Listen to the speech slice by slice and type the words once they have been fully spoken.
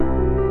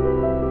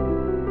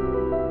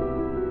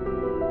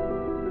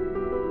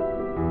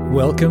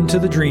Welcome to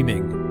The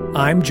Dreaming.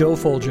 I'm Joe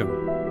Foljam.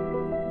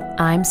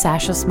 I'm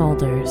Sasha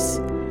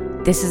Smolders.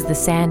 This is the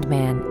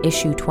Sandman,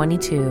 Issue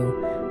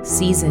 22,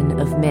 Season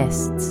of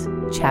Mists,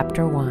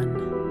 Chapter 1.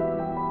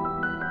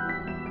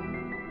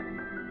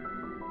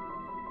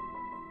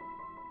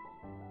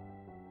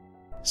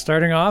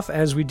 Starting off,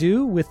 as we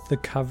do, with the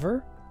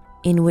cover.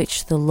 In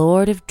which the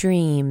Lord of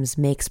Dreams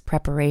makes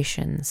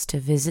preparations to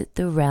visit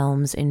the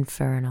realms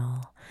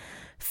infernal.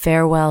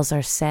 Farewells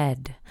are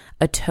said,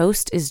 a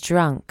toast is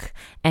drunk,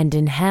 and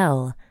in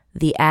hell,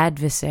 the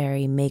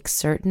adversary makes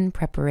certain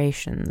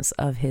preparations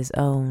of his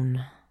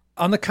own.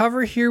 On the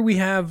cover here we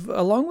have,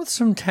 along with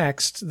some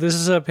text, this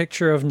is a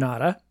picture of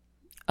Nada.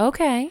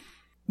 Okay.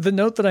 The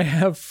note that I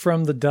have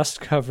from the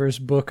Dust Covers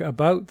book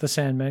about the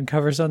Sandman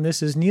covers on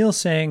this is Neil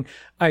saying,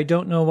 I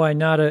don't know why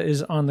Nada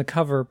is on the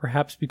cover,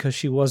 perhaps because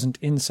she wasn't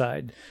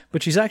inside.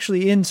 But she's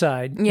actually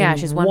inside. Yeah,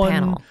 she's one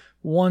panel.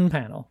 One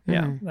panel.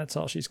 Yeah, that's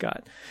all she's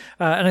got.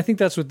 And I think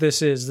that's what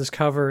this is. This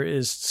cover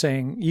is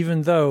saying,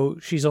 even though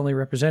she's only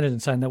represented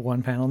inside that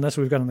one panel, and that's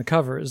what we've got on the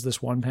cover, is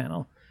this one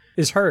panel,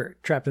 is her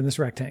trapped in this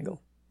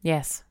rectangle.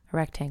 Yes, a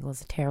rectangle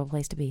is a terrible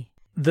place to be.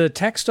 The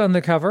text on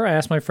the cover, I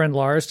asked my friend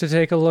Lars to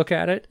take a look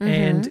at it,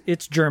 and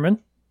it's German,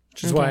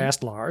 which is why I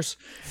asked Lars.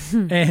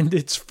 And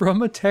it's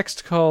from a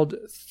text called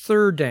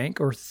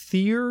Theurdank, or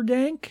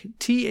Theurdank,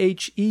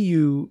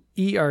 Theuerdank.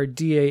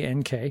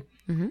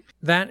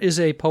 That is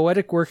a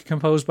poetic work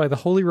composed by the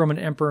Holy Roman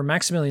Emperor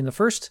Maximilian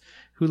I,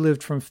 who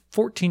lived from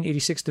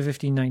 1486 to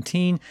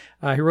 1519.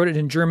 He wrote it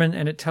in German,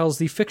 and it tells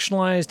the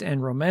fictionalized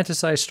and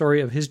romanticized story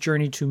of his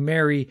journey to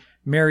marry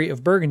Mary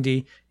of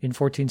Burgundy in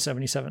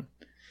 1477.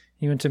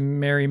 He went to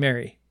marry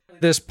Mary.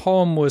 This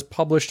poem was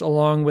published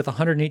along with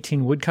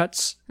 118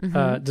 woodcuts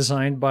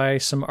designed by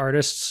some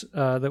artists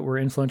that were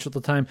influential at the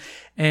time.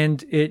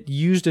 And it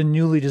used a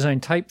newly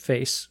designed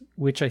typeface,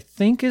 which I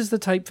think is the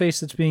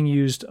typeface that's being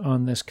used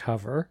on this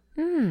cover.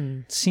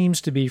 Seems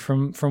to be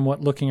from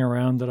what looking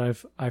around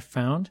that I've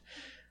found.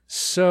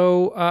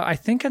 So I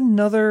think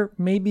another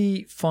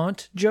maybe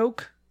font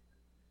joke.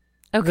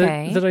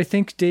 Okay. That I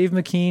think Dave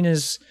McKean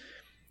is...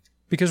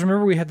 Because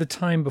remember, we had the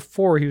time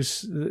before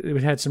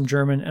it had some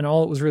German, and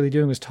all it was really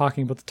doing was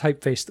talking about the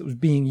typeface that was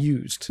being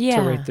used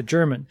to write the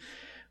German,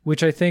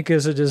 which I think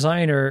as a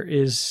designer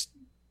is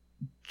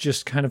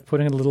just kind of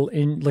putting a little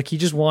in, like he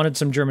just wanted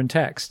some German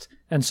text.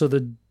 And so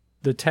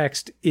the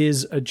text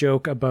is a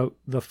joke about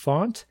the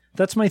font.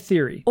 That's my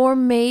theory. Or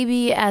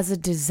maybe as a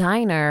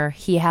designer,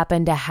 he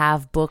happened to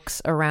have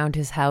books around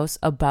his house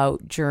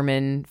about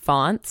German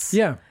fonts.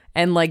 Yeah.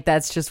 And like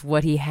that's just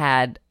what he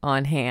had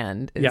on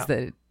hand is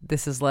that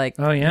this is like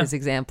his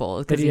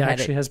example. That he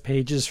actually has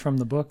pages from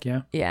the book,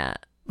 Yeah.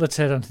 Let's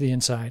head on to the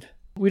inside.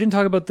 We didn't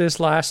talk about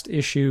this last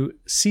issue.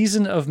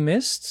 Season of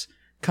Mists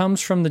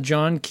comes from the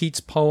John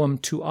Keats poem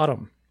To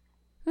Autumn,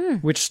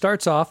 which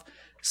starts off,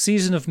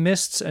 Season of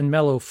mists and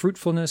mellow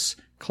fruitfulness,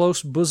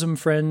 close bosom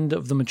friend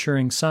of the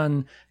maturing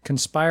sun,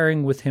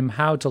 conspiring with him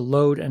how to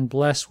load and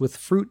bless with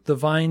fruit the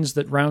vines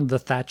that round the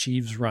thatch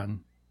eaves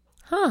run.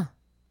 Huh.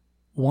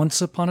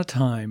 Once upon a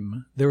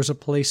time, there was a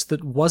place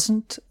that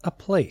wasn't a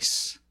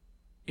place.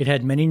 It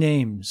had many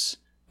names: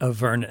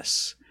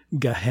 Avernus,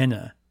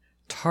 Gehenna,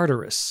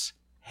 Tartarus,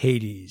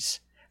 Hades,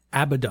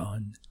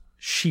 Abaddon,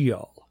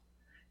 Sheol.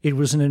 It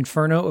was an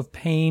inferno of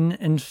pain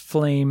and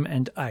flame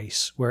and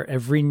ice, where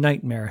every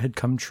nightmare had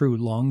come true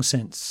long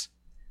since.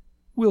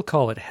 We'll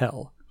call it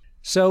Hell.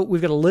 So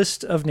we've got a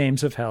list of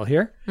names of Hell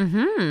here,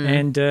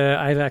 and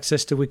I have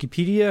access to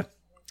Wikipedia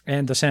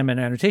and the Sandman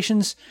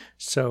annotations,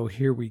 so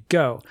here we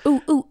go.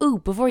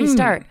 Ooh, before you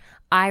start,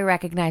 I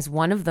recognize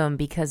one of them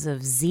because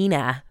of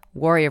Xena,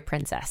 Warrior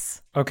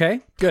Princess.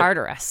 Okay, good.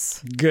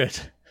 Tartarus. Good.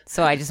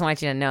 So I just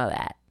want you to know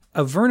that.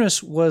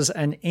 Avernus was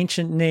an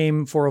ancient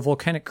name for a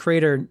volcanic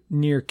crater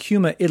near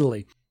Cuma,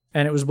 Italy,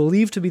 and it was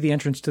believed to be the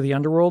entrance to the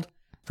underworld.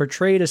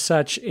 Portrayed as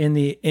such in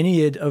the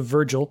Aeneid of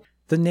Virgil,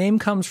 the name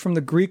comes from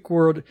the Greek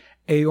word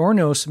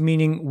aornos,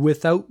 meaning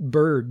without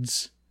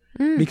birds.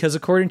 Because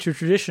according to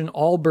tradition,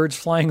 all birds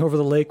flying over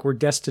the lake were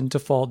destined to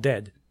fall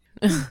dead.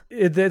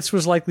 This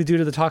was likely due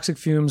to the toxic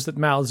fumes that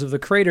mouths of the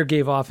crater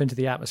gave off into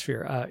the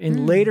atmosphere.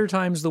 In later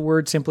times, the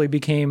word simply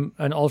became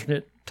an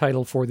alternate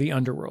title for the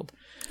underworld.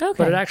 Okay.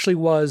 But it actually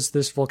was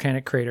this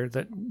volcanic crater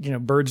that,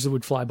 birds that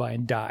would fly by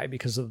and die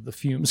because of the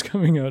fumes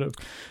coming out of.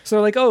 So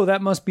they're like, oh,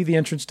 that must be the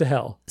entrance to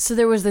hell. So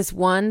there was this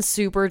one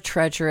super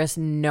treacherous,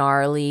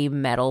 gnarly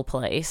metal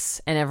place,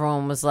 and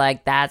everyone was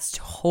like, that's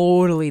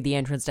totally the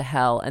entrance to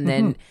hell. And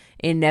then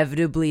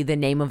inevitably the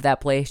name of that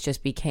place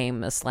just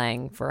became a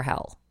slang for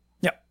hell.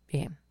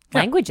 Yeah.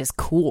 Language is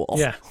cool.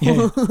 Yeah.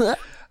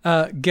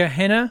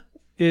 Gehenna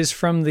is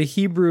from the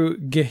Hebrew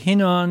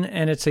Gehinnon,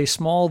 and it's a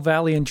small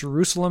valley in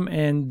Jerusalem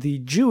and the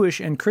Jewish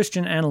and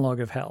Christian analog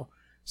of hell.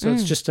 So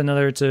it's just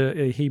it's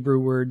a Hebrew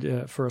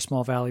word for a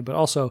small valley, but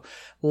also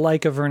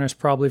like Avernus,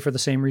 probably for the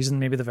same reason.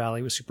 Maybe the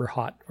valley was super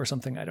hot or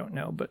something. I don't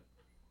know, but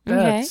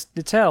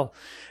it's hell.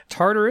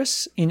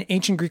 Tartarus in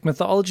ancient Greek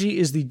mythology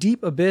is the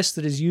deep abyss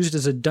that is used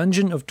as a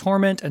dungeon of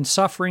torment and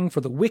suffering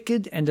for the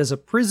wicked and as a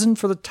prison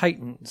for the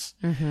Titans.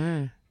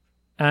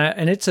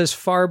 And it's as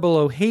far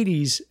below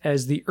Hades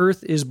as the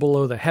earth is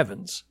below the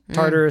heavens.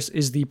 Tartarus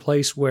is the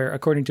place where,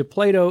 according to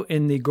Plato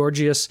in the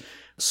Gorgias,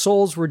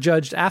 souls were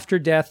judged after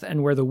death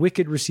and where the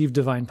wicked received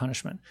divine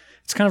punishment.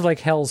 It's kind of like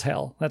hell's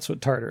hell. That's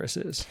what Tartarus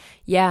is.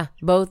 Yeah,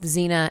 both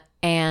Xena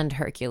and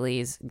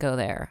Hercules go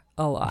there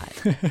a lot.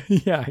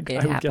 Yeah,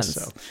 I would guess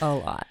so. A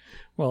lot.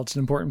 Well, it's an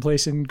important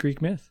place in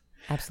Greek myth.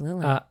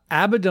 Absolutely.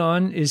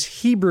 Abaddon is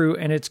Hebrew,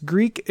 and its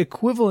Greek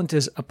equivalent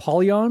is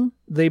Apollyon.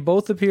 They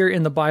both appear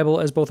in the Bible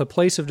as both a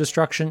place of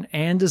destruction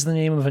and as the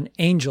name of an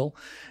angel.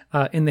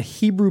 In the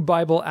Hebrew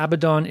Bible,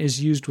 Abaddon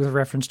is used with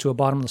reference to a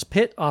bottomless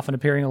pit, often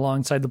appearing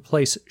alongside the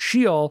place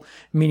Sheol,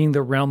 meaning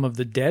the realm of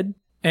the dead.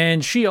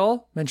 And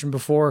Sheol, mentioned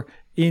before,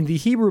 in the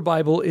Hebrew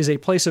Bible is a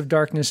place of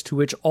darkness to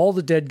which all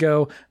the dead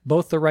go,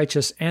 both the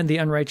righteous and the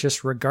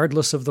unrighteous,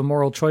 regardless of the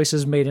moral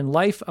choices made in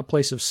life, a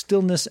place of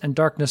stillness and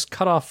darkness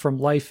cut off from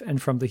life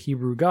and from the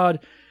Hebrew God.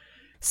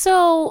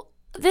 So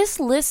this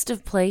list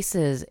of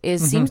places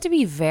seems to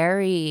be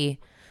very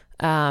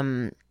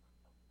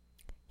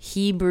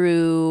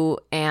Hebrew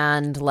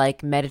and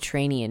like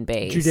Mediterranean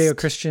based.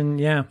 Judeo-Christian,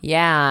 yeah.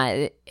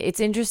 Yeah. It's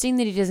interesting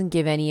that he doesn't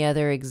give any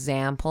other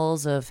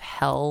examples of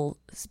hell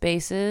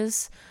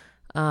spaces.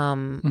 I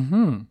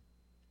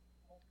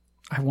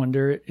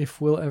wonder if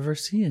we'll ever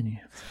see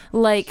any.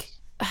 Like,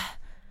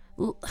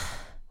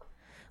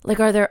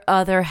 are there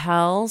other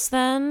hells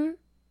then?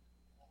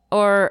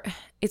 Or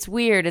it's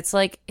weird. It's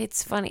like,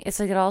 it's funny. It's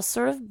like it all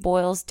sort of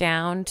boils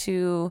down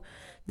to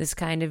this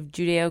kind of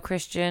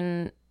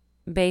Judeo-Christian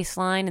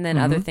baseline, and then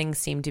other things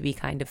seem to be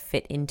kind of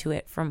fit into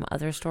it from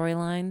other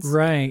storylines.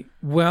 Right.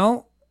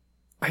 Well,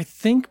 I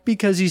think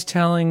because he's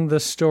telling the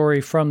story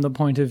from the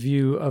point of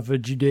view of a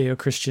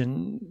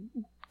Judeo-Christian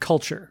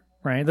culture,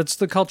 right? That's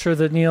the culture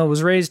that Neil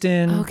was raised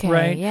in,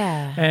 right?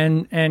 Yeah.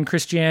 And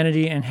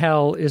Christianity and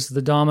hell is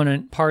the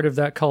dominant part of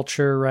that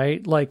culture,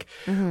 right? Like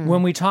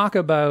when we talk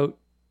about,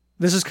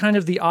 this is kind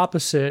of the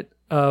opposite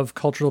of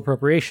cultural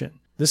appropriation.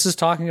 This is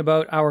talking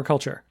about our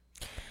culture.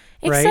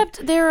 Except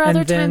right? there are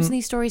other times in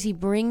these stories he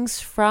brings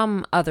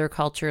from other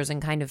cultures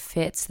and kind of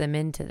fits them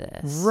into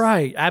this.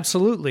 Right,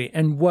 absolutely.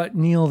 And what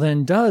Neil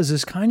then does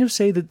is kind of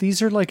say that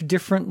these are like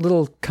different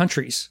little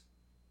countries,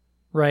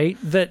 right?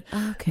 That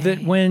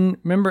when,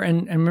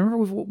 remember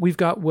we've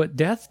got what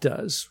death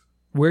does.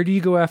 Where do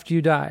you go after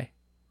you die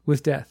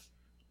with death?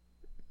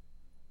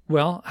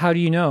 Well, how do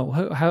you know?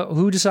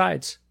 Who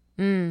decides?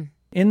 In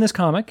this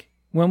comic,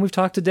 when we've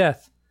talked to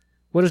Death,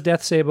 what does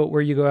Death say about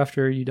where you go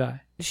after you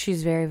die?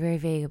 She's very, very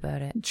vague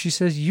about it. She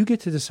says, you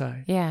get to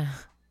decide. Yeah.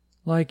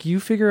 Like,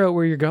 you figure out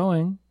where you're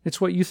going. It's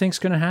what you think's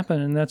going to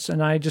happen,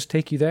 and I just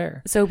take you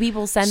there. So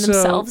people send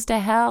themselves to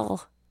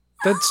hell.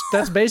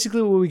 That's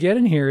basically what we get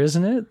in here,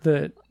 isn't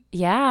it?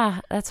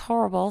 Yeah, that's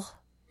horrible.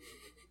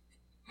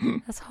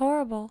 That's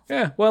horrible.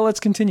 Yeah, well,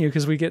 let's continue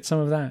because we get some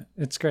of that.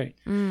 It's great.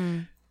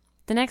 The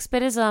next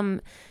bit is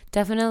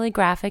definitely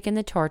graphic in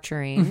the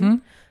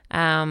torturing.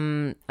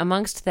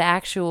 Amongst the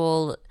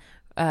actual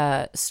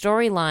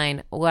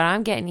storyline, what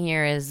I'm getting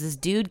here is this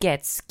dude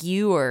gets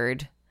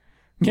skewered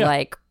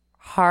like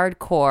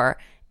hardcore,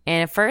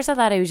 and at first I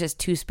thought it was just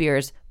 2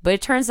 spears, but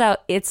it turns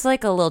out it's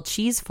like a little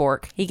cheese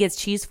fork. He gets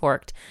cheese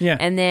forked,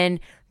 and then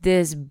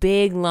this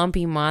big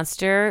lumpy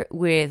monster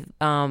with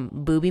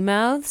booby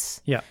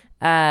mouths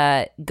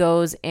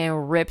goes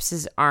and rips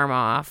his arm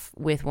off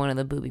with one of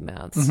the booby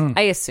mouths.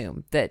 I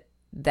assume that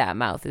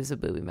mouth is a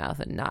booby mouth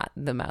and not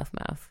the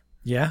mouth.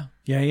 Yeah.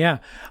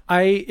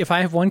 If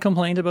I have one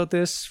complaint about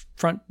this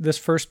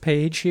first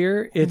page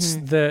here, it's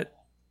that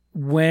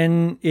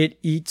when it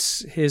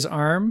eats his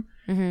arm,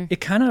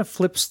 it kind of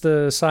flips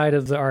the side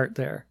of the art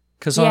there.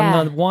 Because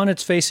on the one,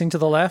 it's facing to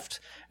the left,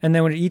 and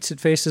then when it eats, it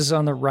faces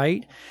on the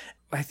right.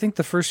 I think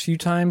the first few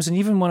times, and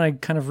even when I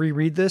kind of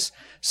reread this,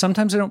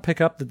 sometimes I don't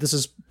pick up that this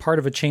is part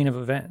of a chain of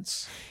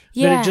events.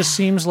 Yeah. That it just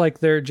seems like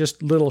they're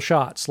just little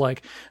shots.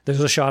 Like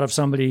there's a shot of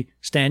somebody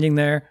standing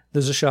there.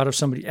 There's a shot of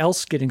somebody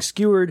else getting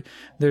skewered.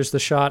 There's the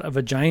shot of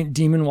a giant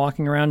demon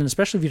walking around. And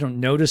especially if you don't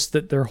notice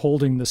that they're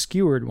holding the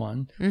skewered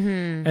one.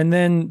 And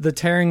then the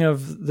tearing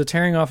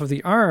off of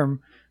the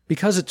arm,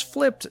 because it's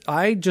flipped,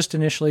 I just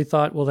initially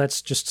thought, well,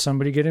 that's just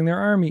somebody getting their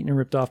arm eaten and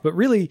ripped off. But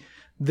really,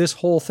 this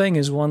whole thing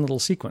is one little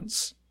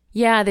sequence.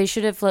 Yeah, they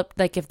should have flipped.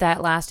 Like if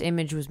that last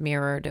image was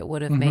mirrored, it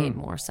would have made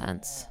more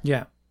sense.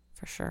 Yeah.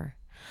 For sure.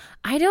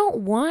 I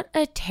don't want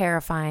a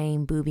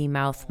terrifying booby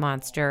mouth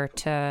monster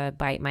to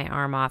bite my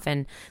arm off,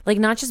 and like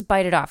not just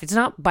bite it off. It's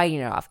not biting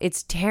it off.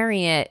 It's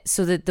tearing it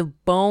so that the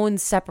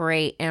bones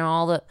separate and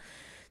all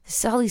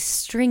these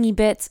stringy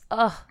bits.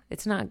 Ugh,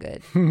 it's not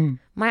good.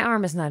 My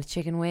arm is not a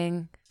chicken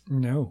wing.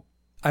 No,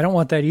 I don't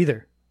want that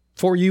either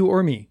for you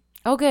or me.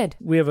 Oh, good.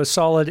 We have a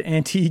solid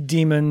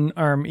anti-demon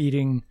arm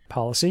eating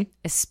policy.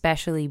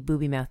 Especially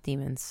booby mouth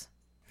demons.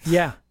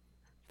 Yeah.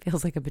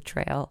 Feels like a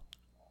betrayal.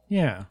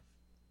 Yeah.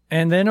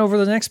 And then over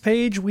the next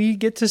page, we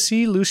get to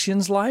see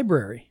Lucian's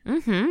library.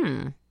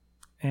 And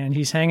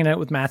he's hanging out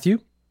with Matthew,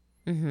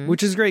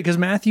 which is great because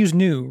Matthew's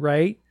new,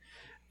 right?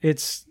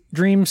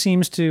 Dream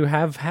seems to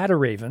have had a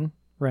raven,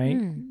 right?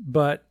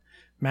 But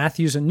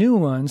Matthew's a new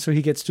one, so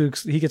he gets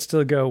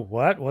to go,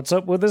 what's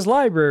up with this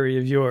library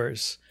of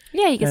yours?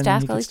 Yeah, he gets And to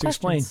ask he all gets these to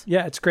explain. questions.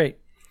 Yeah, it's great.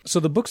 So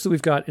the books that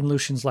we've got in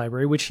Lucian's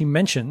library, which he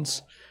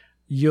mentions,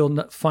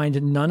 you'll find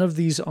none of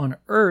these on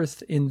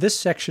Earth. In this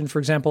section, for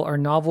example, are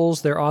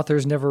novels their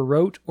authors never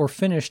wrote or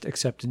finished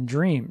except in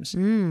dreams.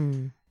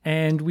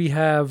 And we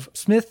have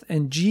Smith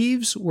and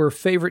Jeeves were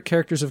favorite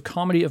characters of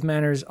Comedy of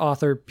Manners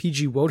author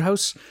P.G.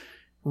 Wodehouse.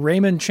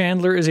 Raymond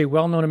Chandler is a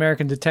well-known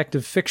American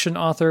detective fiction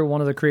author, one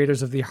of the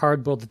creators of the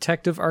hard-boiled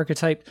detective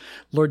archetype.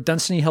 Lord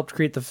Dunsany helped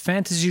create the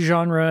fantasy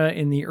genre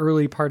in the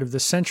early part of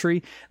this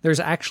century.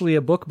 There's actually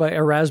a book by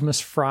Erasmus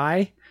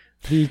Fry,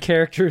 the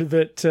character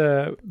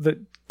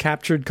that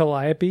captured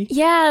Calliope.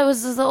 Yeah, it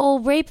was the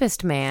old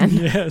rapist man.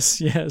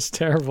 Yes,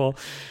 terrible.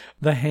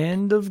 The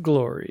Hand of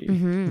Glory,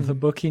 the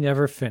book he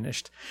never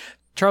finished.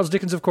 Charles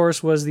Dickens, of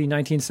course, was the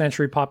 19th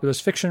century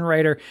populist fiction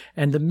writer,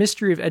 and The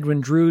Mystery of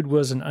Edwin Drood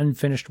was an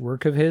unfinished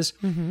work of his.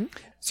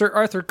 Sir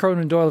Arthur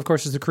Conan Doyle, of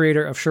course, is the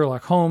creator of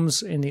Sherlock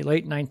Holmes in the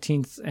late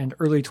 19th and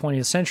early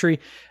 20th century,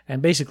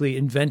 and basically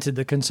invented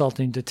the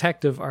consulting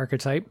detective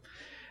archetype.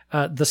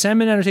 The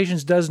Sandman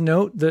Annotations does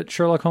note that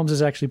Sherlock Holmes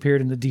has actually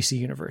appeared in the DC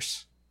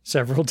universe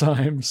several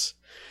times.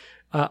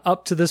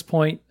 Up to this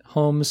point,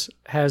 Holmes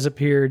has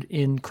appeared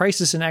in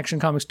Crisis in Action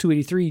Comics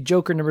 283,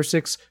 Joker number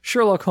 6,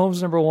 Sherlock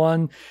Holmes number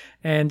 1,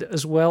 and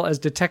as well as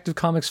Detective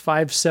Comics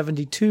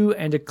 572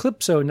 and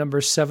Eclipso number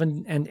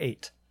 7 and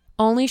 8.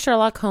 Only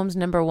Sherlock Holmes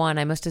number 1.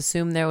 I must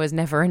assume there was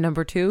never a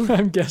number 2.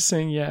 I'm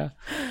guessing, yeah.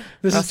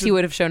 Or else he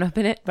would have shown up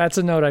in it. That's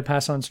a note I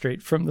pass on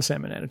straight from the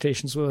Sandman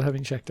Annotations without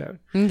having checked out.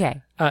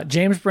 Okay.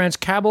 James Branch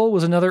Cabell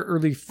was another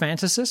early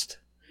fantasist.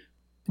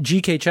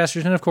 G.K.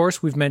 Chesterton, of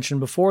course, we've mentioned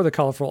before, the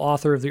colorful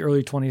author of the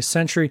early 20th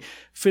century.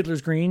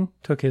 Fiddler's Green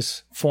took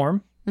his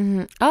form.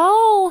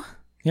 Oh!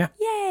 Yeah.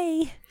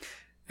 Yay!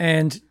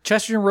 And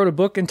Chesterton wrote a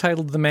book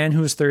entitled The Man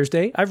Who Is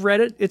Thursday. I've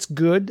read it. It's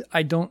good.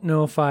 I don't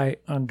know if I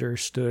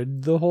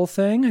understood the whole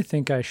thing. I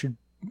think I should...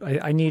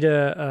 I need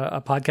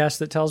a podcast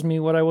that tells me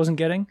what I wasn't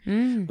getting.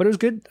 But it was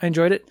good. I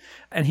enjoyed it.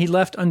 And he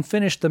left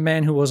unfinished The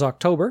Man Who Was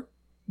October.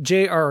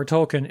 J.R.R.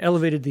 Tolkien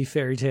elevated the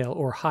fairy tale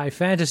or high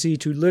fantasy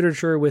to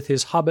literature with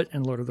his Hobbit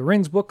and Lord of the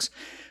Rings books.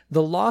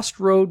 The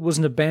Lost Road was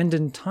an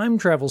abandoned time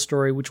travel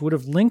story which would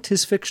have linked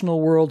his fictional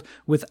world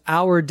with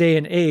our day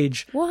and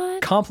age,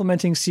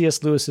 complementing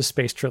C.S. Lewis's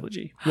space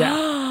trilogy.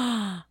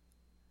 Yeah.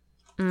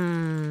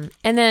 And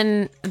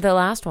then the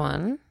last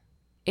one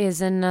is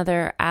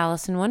another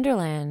Alice in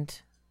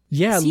Wonderland.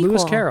 Yeah, sequel.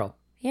 Lewis Carroll.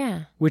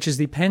 Yeah. Which is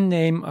the pen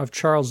name of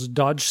Charles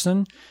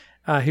Dodgson.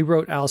 He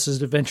wrote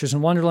Alice's Adventures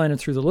in Wonderland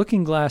and Through the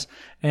Looking Glass,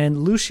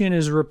 and Lucian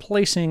is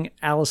replacing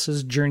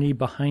Alice's Journey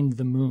Behind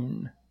the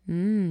Moon,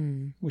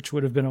 which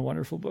would have been a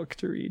wonderful book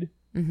to read.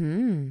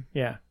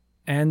 Yeah.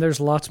 And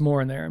there's lots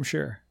more in there, I'm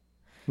sure.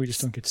 We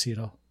just don't get to see it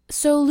all.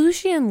 So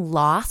Lucian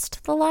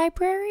lost the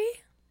library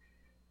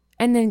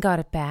and then got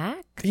it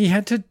back? He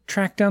had to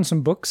track down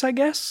some books, I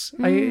guess.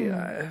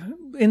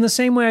 In the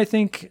same way,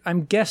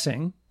 I'm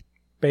guessing,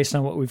 based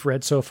on what we've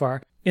read so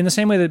far, in the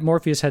same way that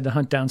Morpheus had to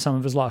hunt down some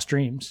of his lost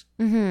dreams,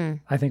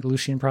 I think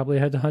Lucian probably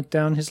had to hunt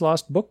down his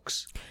lost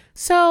books.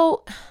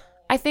 So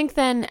I think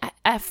then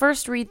at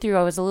first read through,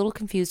 I was a little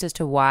confused as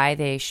to why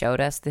they showed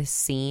us this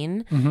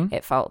scene.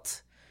 It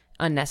felt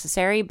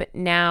unnecessary, but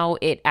now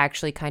it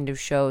actually kind of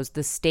shows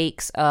the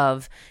stakes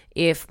of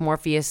if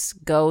Morpheus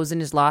goes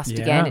and is lost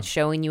again, it's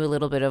showing you a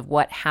little bit of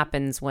what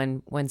happens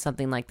when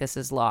something like this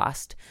is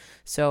lost.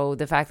 So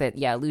the fact that,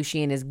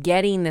 Lucian is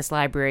getting this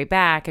library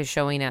back is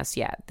showing us,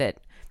 that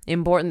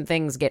important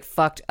things get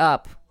fucked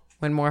up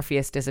when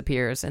Morpheus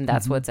disappears, and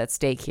that's what's at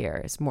stake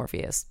here is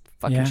Morpheus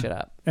fucking shit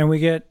up. And we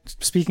get,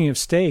 speaking of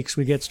stakes,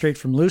 we get straight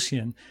from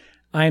Lucian,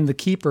 I am the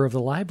keeper of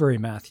the library,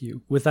 Matthew.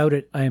 Without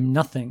it, I am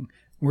nothing.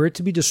 Were it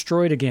to be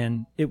destroyed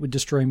again, it would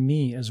destroy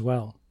me as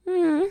well.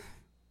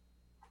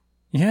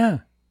 Yeah.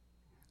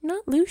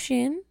 Not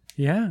Lucian.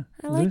 Yeah.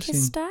 I like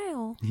his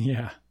style.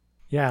 Yeah.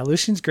 Yeah,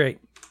 Lucian's great.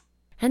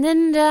 And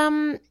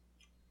then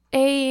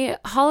a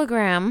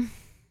hologram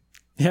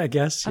I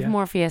guess. Of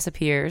Morpheus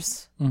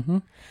appears.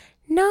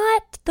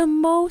 Not the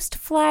most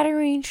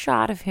flattering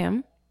shot of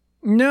him.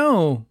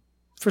 No.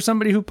 For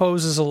somebody who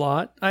poses a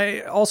lot.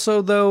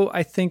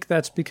 I think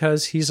that's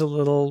because he's a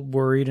little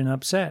worried and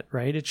upset,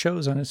 right? It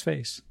shows on his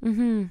face.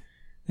 I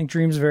think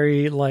Dream's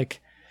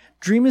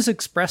Dream is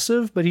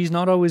expressive, but he's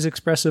not always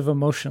expressive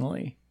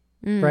emotionally,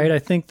 right? I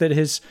think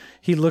that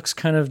he looks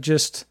kind of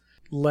just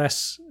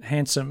less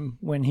handsome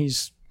when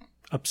he's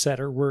upset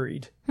or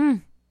worried.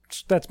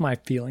 That's my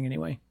feeling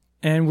anyway.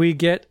 And we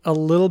get a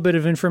little bit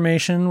of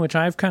information, which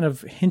I've kind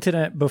of hinted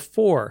at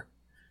before.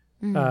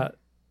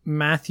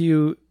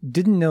 Matthew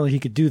didn't know he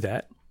could do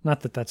that.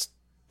 Not that that's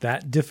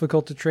that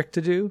difficult a trick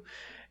to do.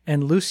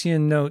 And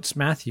Lucian notes,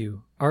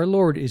 Matthew, our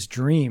Lord is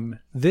Dream.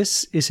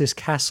 This is his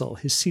castle,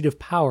 his seat of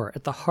power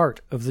at the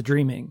heart of the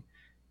dreaming.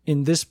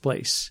 In this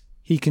place,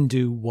 he can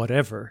do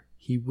whatever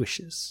he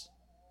wishes.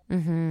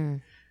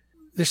 There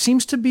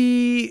seems to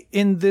be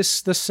in the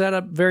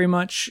setup very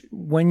much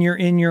when you're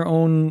in your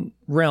own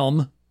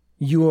realm,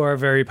 you are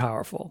very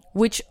powerful.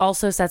 Which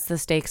also sets the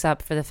stakes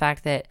up for the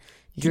fact that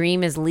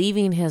Dream is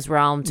leaving his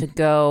realm to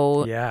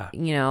go,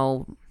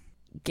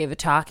 give a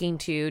talking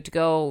to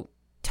go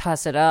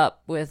tuss it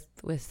up with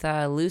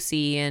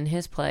Lucy in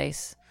his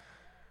place.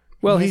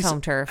 Well, his home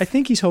turf. I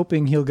think he's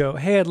hoping he'll go,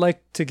 hey, I'd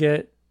like to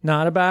get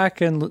Nada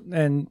back,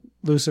 and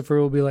Lucifer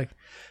will be like,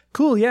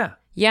 cool, yeah.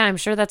 Yeah, I'm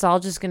sure that's all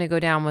just going to go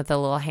down with a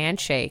little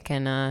handshake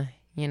and,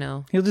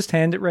 He'll just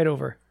hand it right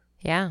over.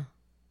 Yeah.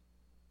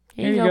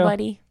 Here you go,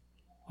 buddy.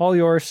 All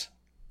yours.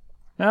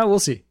 Now we'll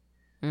see.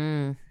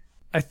 Mm.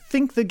 I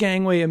think the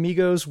gangway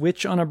amigos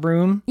witch on a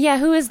broom. Yeah,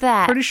 who is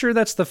that? Pretty sure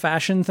that's the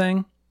fashion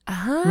thing.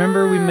 Oh.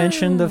 Remember we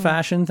mentioned the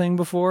fashion thing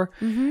before?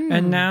 Mm-hmm.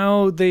 And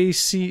now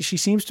she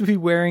seems to be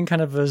wearing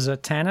kind of a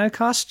Zatanna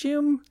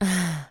costume.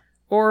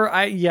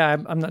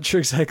 I'm not sure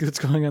exactly what's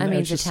going on. I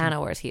mean,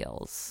 Zatanna wears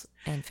heels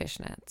and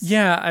fishnets.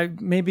 Yeah,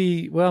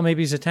 maybe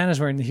Zatanna's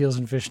wearing the heels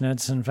and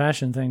fishnets, and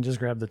fashion thing just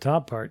grabbed the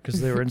top part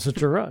because they were in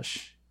such a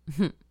rush.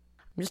 I'm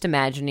just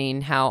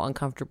imagining how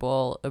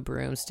uncomfortable a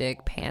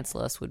broomstick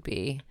pantsless would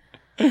be.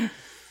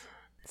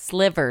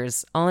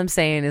 Slivers. All I'm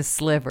saying is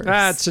slivers.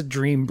 That's a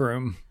dream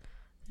broom.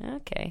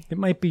 Okay. It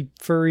might be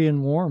furry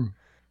and warm.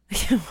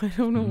 I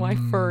don't know why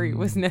furry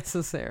was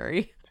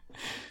necessary.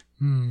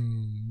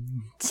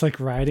 It's like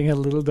riding a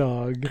little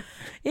dog.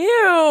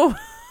 Ew.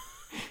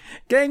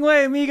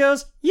 Gangway,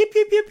 amigos. Yip,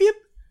 yip, yip, yip.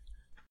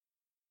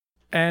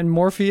 And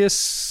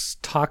Morpheus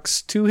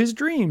talks to his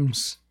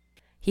dreams.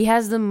 He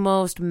has the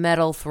most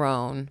metal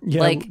throne.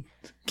 Yeah, like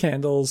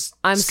candles.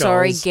 I'm skulls.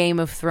 sorry, Game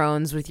of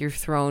Thrones, with your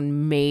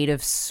throne made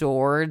of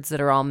swords that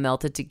are all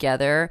melted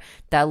together.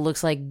 That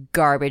looks like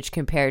garbage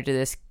compared to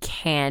this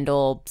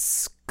candle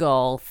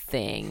skull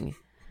thing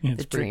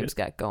that Dream's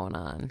got going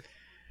on.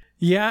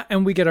 Yeah,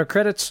 and we get our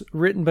credits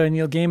written by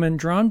Neil Gaiman,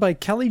 drawn by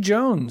Kelly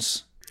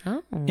Jones.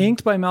 Oh.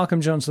 Inked by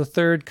Malcolm Jones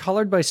III,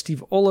 colored by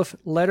Steve Oliff,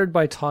 lettered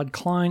by Todd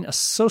Klein,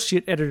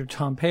 associate editor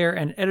Tom Payer,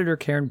 and editor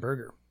Karen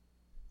Berger.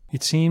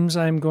 It seems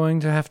I'm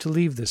going to have to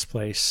leave this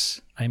place.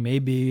 I may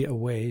be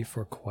away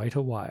for quite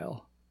a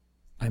while.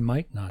 I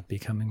might not be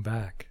coming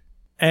back.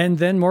 And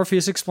then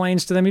Morpheus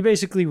explains to them, he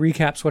basically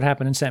recaps what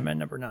happened in Sandman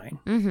number 9.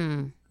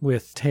 Mm-hmm.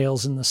 With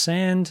Tails in the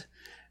Sand,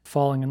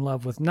 falling in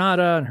love with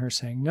Nada, and her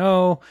saying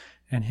no,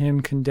 and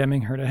him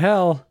condemning her to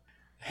hell.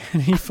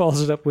 And he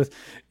follows it up with,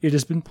 it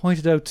has been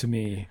pointed out to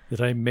me that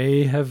I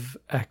may have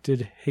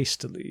acted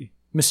hastily,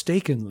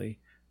 mistakenly,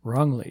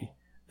 wrongly,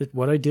 that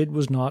what I did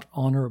was not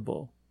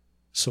honorable.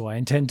 So I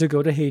intend to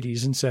go to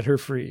Hades and set her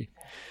free.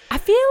 I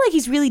feel like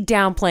he's really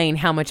downplaying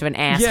how much of an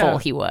asshole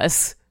he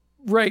was.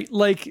 Right.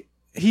 Like,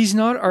 he's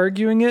not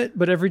arguing it,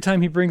 but every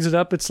time he brings it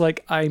up, it's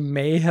like, I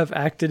may have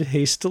acted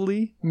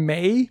hastily.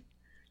 May?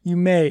 You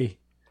may.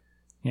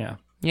 Yeah.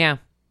 Yeah.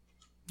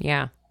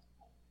 Yeah.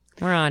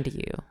 We're on to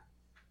you.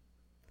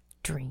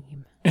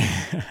 Dream.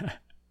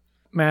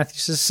 Matthew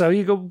says, so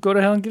you go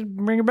to hell and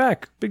bring her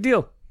back. Big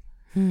deal.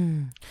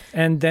 And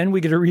then we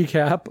get a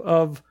recap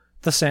of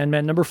the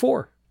Sandman number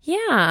 4.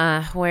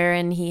 Yeah,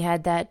 wherein he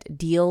had that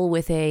deal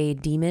with a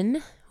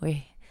demon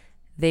where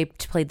they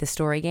played the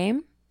story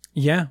game.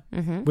 Yeah,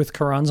 with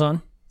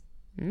Karanzan.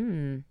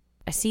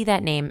 I see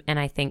that name and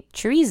I think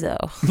chorizo.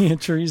 Yeah,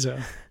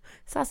 chorizo.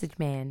 Sausage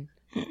man.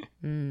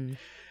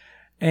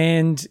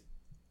 And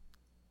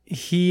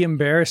he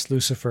embarrassed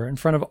Lucifer in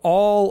front of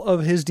all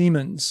of his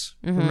demons.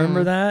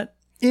 Remember that?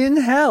 In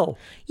hell.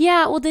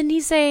 Yeah, well, didn't he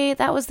say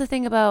that was the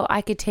thing about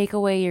I could take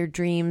away your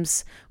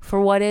dreams for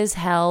what is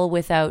hell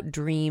without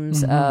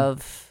dreams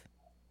of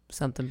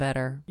something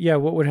better? Yeah,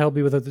 what would hell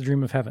be without the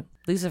dream of heaven?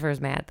 Lucifer's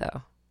mad,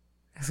 though.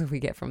 That's what we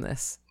get from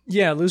this.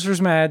 Yeah,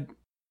 Lucifer's mad.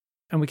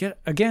 And we're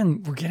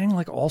getting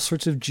like all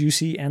sorts of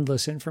juicy,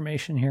 endless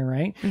information here,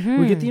 right?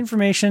 We get the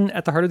information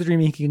at the heart of the dream,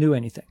 he can do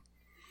anything.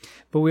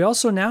 But we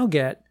also now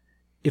get,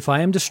 if I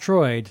am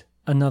destroyed,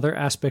 another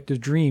aspect of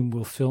dream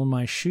will fill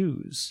my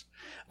shoes.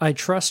 I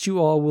trust you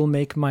all will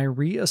make my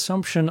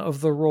reassumption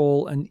of the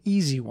role an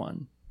easy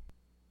one.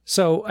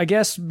 So I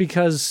guess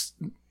because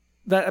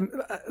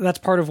that's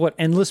part of what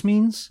endless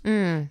means,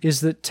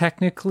 is that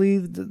technically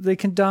they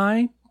can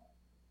die,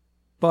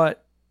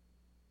 but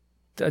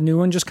a new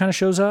one just kind of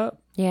shows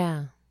up.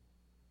 Yeah.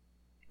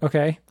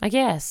 Okay. I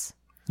guess.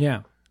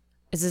 Yeah.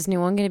 Is this new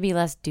one going to be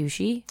less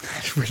douchey?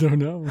 We don't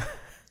know.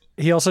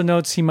 He also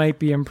notes he might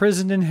be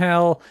imprisoned in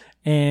hell,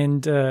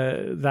 and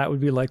that would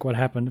be like what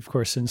happened, of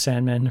course, in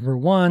Sandman number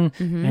 1,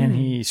 and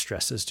he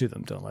stresses to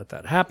them, don't let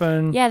that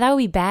happen. Yeah, that would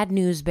be bad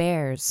news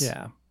bears.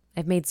 Yeah.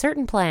 I've made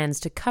certain plans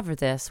to cover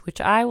this,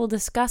 which I will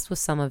discuss with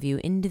some of you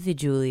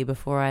individually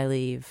before I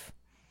leave.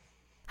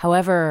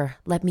 However,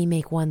 let me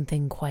make one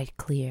thing quite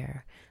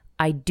clear.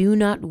 I do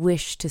not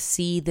wish to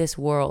see this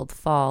world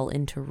fall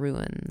into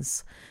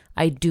ruins.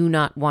 I do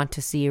not want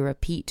to see a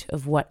repeat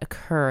of what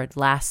occurred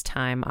last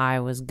time I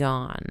was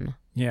gone.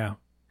 Yeah.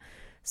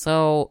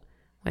 So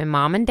when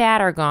Mom and Dad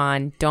are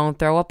gone, don't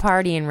throw a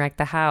party and wreck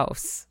the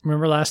house.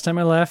 Remember last time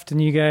I left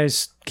and you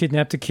guys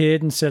kidnapped a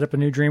kid and set up a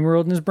new dream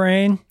world in his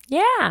brain?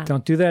 Yeah.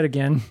 Don't do that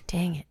again.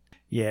 Dang it.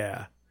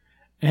 Yeah.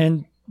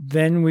 And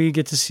Then we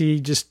get to see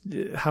just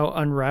how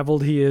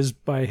unraveled he is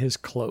by his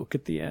cloak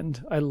at the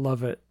end. I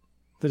love it.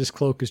 That his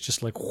cloak is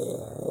just like,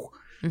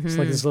 it's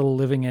like this little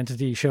living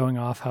entity showing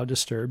off how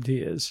disturbed he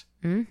is.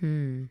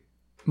 Mm-hmm.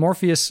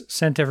 Morpheus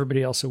sent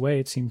everybody else away,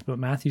 it seems, but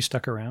Matthew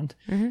stuck around.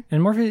 Mm-hmm.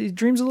 And Morpheus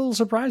Dream's a little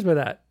surprised by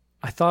that.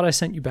 I thought I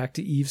sent you back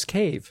to Eve's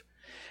cave.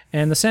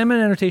 And the Sandman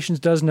Annotations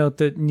does note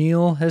that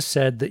Neil has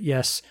said that,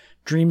 yes,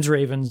 Dream's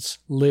ravens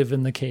live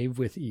in the cave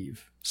with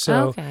Eve.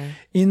 So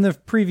in the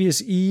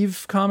previous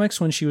Eve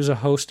comics, when she was a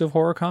host of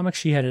horror comics,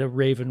 she had a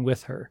raven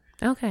with her.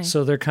 Okay.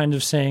 So they're kind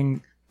of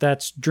saying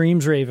that's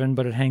Dream's raven,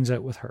 but it hangs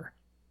out with her.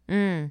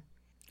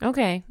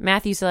 Okay.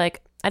 Matthew's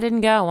like, I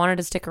didn't go. I wanted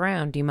to stick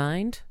around. Do you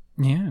mind?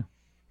 Yeah.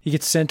 He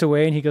gets sent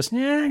away and he goes, nah,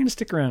 I'm going to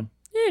stick around.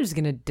 Yeah, I'm just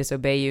going to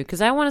disobey you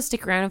because I want to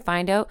stick around and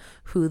find out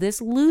who this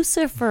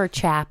Lucifer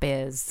chap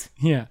is.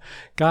 Yeah.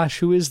 Gosh,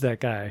 who is that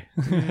guy?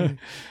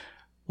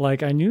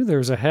 Like, I knew there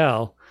was a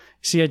hell.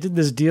 See, I did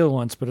this deal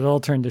once, but it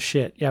all turned to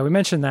shit. Yeah, we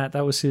mentioned that.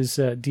 That was his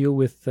deal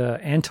with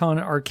Anton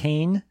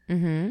Arcane,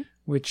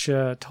 which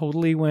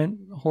totally went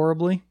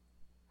horribly.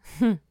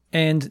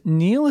 And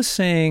Neil is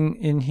saying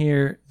in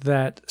here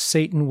that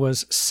Satan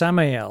was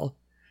Samael,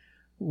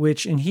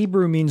 which in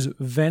Hebrew means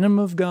venom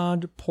of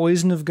God,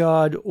 poison of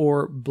God,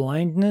 or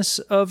blindness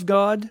of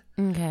God.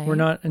 Okay. We're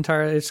not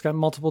entirely, it's got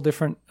multiple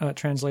different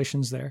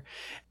translations there.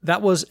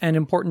 That was an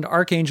important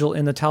archangel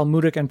in the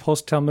Talmudic and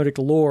post-Talmudic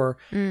lore.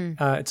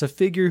 It's a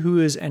figure who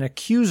is an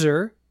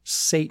accuser,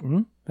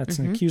 Satan, that's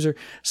an accuser,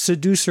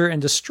 seducer,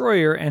 and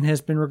destroyer, and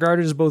has been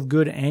regarded as both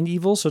good and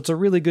evil. So it's a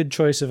really good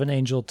choice of an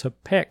angel to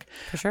pick.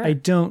 For sure. I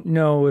don't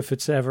know if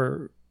it's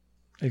ever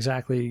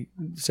exactly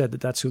said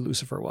that that's who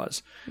Lucifer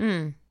was.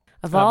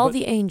 Of all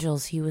the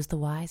angels, he was the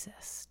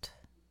wisest,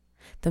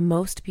 the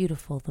most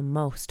beautiful, the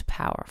most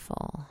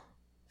powerful.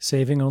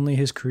 Saving only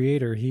his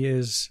creator, he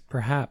is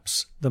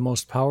perhaps the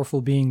most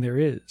powerful being there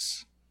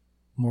is.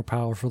 More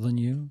powerful than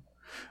you?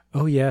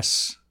 Oh,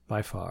 yes,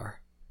 by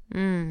far.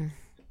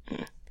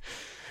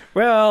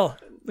 Well,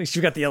 at least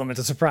you got the element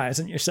of surprise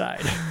on your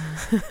side.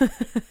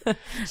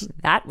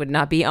 That would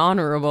not be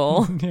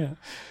honorable. Yeah.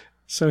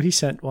 So he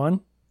sent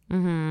one.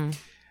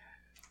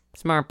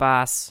 Smart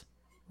boss.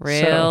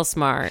 Real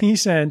smart. He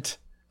sent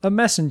a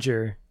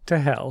messenger to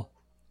hell.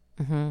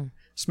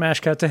 Smash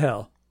cut to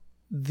hell.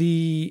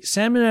 The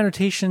Sandman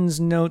Annotations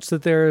notes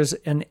that there is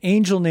an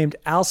angel named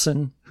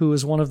Alson, who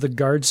is one of the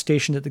guards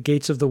stationed at the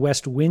gates of the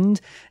West Wind,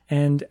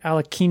 and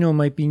Alekino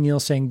might be Neil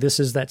saying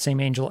this is that same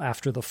angel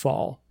after the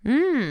fall.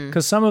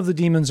 Because some of the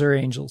demons are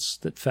angels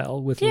that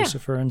fell with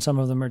Lucifer, and some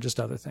of them are just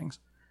other things.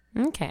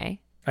 Okay.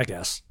 I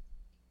guess.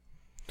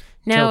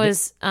 Now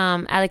is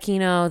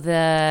Alekino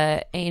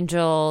the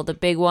angel, the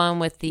big one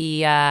with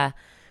the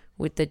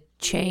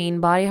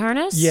chain body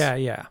harness?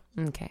 Yeah.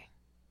 Okay.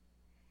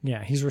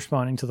 Yeah, he's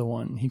responding to the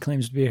one. He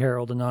claims to be a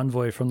herald, an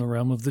envoy from the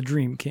realm of the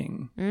Dream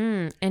King.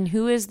 And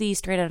who is the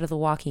straight out of The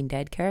Walking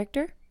Dead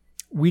character?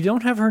 We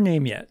don't have her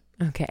name yet.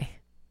 Okay.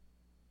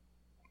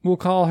 We'll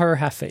call her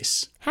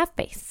Half-Face.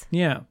 Half-Face.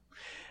 Yeah.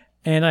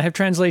 And I have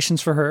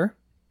translations for her.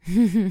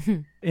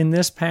 In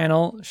this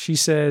panel, she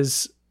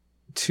says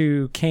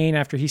to Cain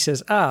after he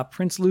says,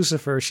 Prince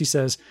Lucifer, she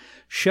says,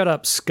 shut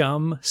up,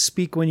 scum.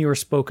 Speak when you are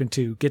spoken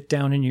to. Get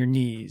down on your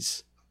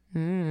knees.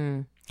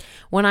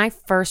 When I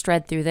first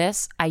read through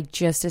this, I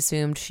just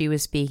assumed she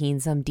was speaking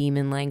some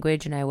demon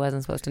language and I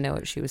wasn't supposed to know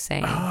what she was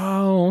saying.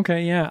 Oh,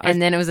 okay, yeah.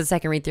 And then it was the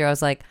second read through, I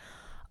was like,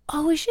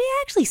 oh, is she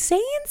actually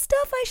saying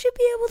stuff I should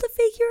be able to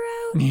figure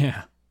out?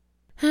 Yeah.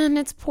 And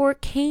it's poor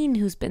Cain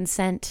who's been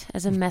sent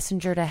as a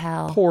messenger to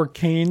hell. Poor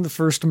Cain, the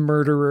first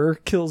murderer,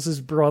 kills his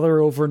brother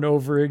over and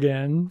over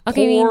again.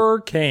 Okay, poor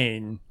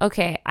Cain.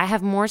 Okay, I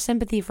have more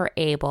sympathy for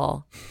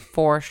Abel,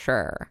 for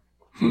sure.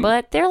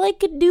 But they're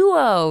like a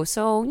duo,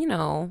 so, you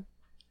know,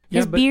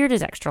 his beard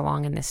is extra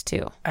long in this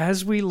too.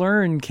 As we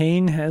learn,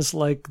 Cain has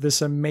like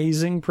this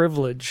amazing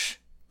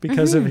privilege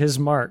because of his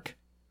mark.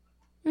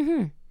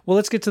 Well,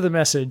 let's get to the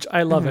message.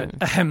 I love it.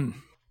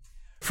 Ahem.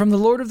 From the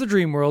Lord of the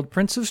Dream World,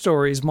 Prince of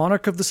Stories,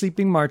 Monarch of the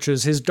Sleeping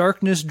Marches, his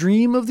darkness,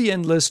 Dream of the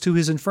Endless, to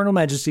his infernal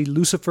majesty,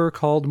 Lucifer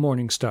called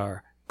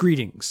Morningstar.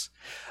 Greetings.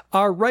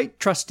 Our right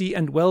trusty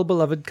and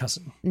well-beloved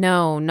cousin.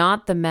 No,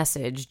 not the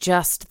message,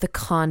 just the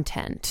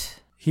content.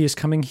 He is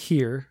coming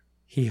here.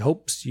 He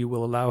hopes you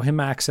will allow him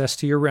access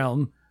to your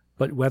realm,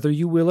 but whether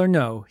you will or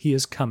no, he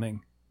is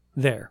coming.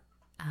 There.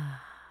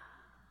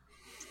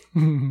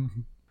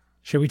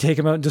 Shall we take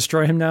him out and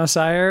destroy him now,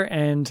 sire?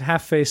 And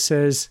Half-Face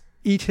says,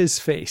 eat his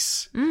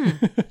face.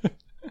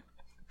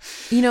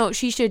 You know,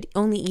 she should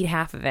only eat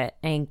half of it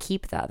and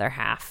keep the other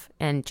half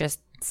and just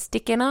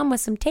stick it on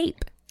with some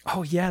tape.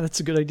 Oh, yeah,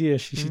 that's a good idea.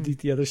 She should eat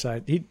the other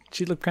side.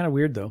 She'd look kind of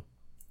weird, though.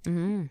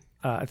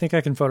 I think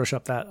I can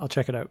Photoshop that. I'll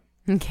check it out.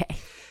 Okay.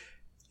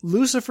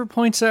 Lucifer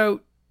points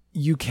out,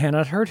 you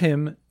cannot hurt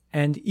him,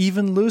 and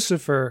even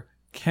Lucifer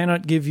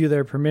cannot give you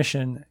their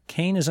permission.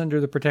 Cain is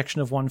under the protection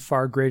of one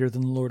far greater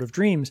than the Lord of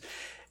Dreams.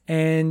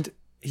 And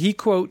he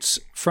quotes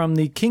from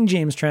the King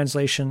James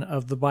translation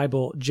of the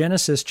Bible,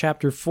 Genesis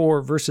chapter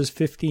 4, verses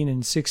 15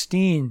 and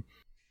 16.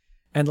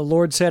 And the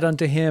Lord said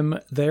unto him,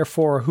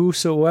 Therefore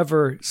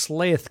whosoever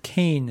slayeth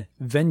Cain,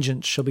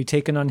 vengeance shall be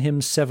taken on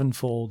him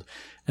sevenfold.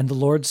 And the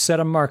Lord set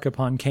a mark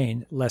upon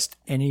Cain, lest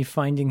any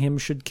finding him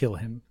should kill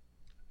him.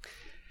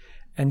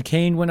 And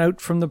Cain went out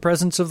from the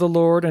presence of the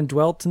Lord and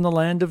dwelt in the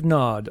land of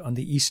Nod on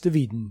the east of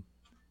Eden,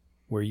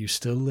 where you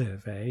still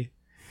live, eh?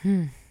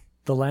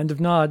 The land of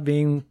Nod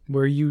being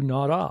where you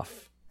nod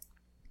off.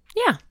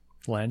 Yeah.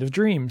 Land of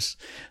dreams.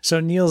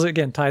 So Neil's,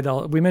 again, tied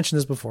all, we mentioned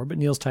this before, but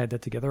Neil's tied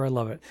that together. I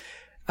love it.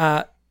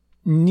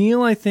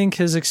 Neil, I think,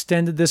 has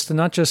extended this to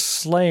not just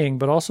slaying,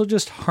 but also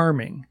just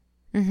harming.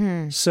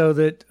 So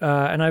that,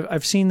 and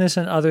I've seen this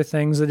in other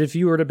things, that if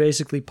you were to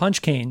basically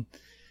punch Cain,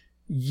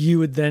 you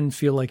would then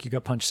feel like you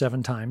got punched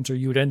 7 times, or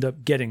you would end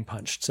up getting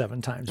punched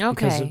 7 times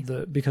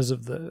because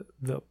of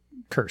the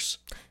curse.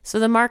 So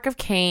the mark of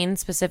Cain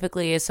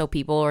specifically is so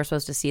people are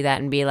supposed to see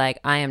that and be like,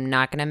 I am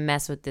not going to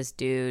mess with this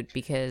dude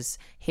because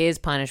his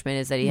punishment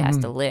is that he has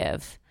to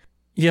live.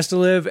 He has to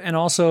live, and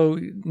also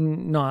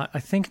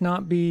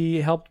not be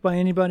helped by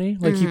anybody.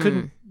 Like you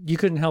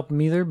couldn't help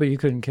him either, but you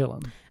couldn't kill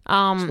him.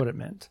 That's what it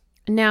meant.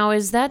 Now,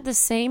 is that the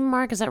same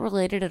mark? Is that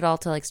related at all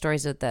to like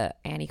stories of the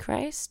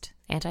Antichrist,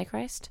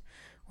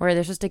 where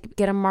they're supposed to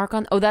get a mark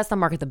on? Oh, that's the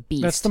mark of the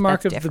beast. That's the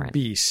mark of the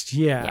beast.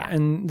 Yeah,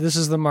 and this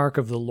is the mark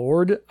of the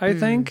Lord, I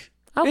think.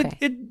 Okay.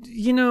 It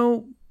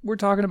we're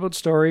talking about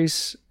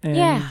stories,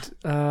 and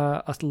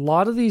a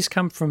lot of these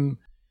come from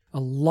a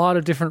lot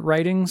of different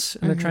writings,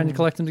 and they're trying to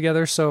collect them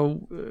together.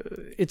 So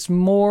it's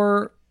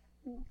more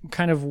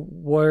kind of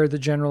where the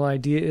general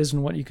idea is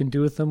and what you can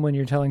do with them when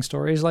you're telling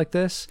stories like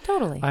this.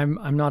 Totally.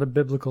 I'm not a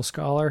biblical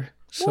scholar,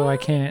 so I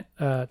can't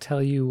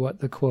tell you what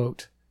the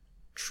quote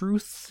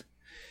truth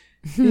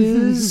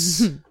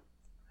is.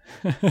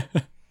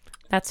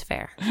 That's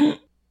fair.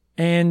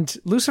 And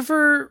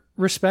Lucifer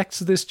respects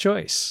this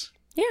choice.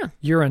 Yeah.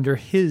 You're under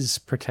his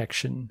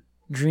protection.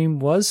 Dream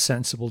was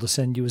sensible to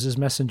send you as his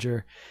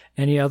messenger.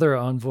 Any other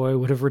envoy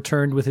would have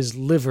returned with his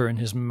liver in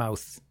his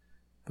mouth.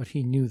 But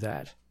he knew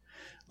that.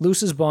 Loose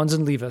his bonds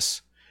and leave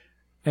us.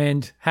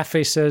 And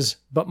Half-Face says,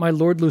 But my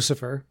lord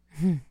Lucifer.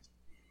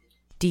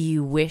 Do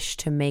you wish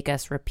to make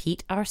us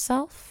repeat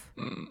ourselves?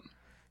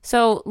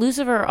 So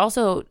Lucifer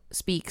also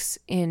speaks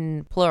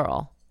in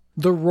plural.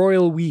 The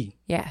royal we.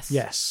 Yes.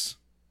 Yes.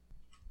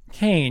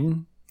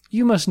 Cain,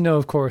 you must know,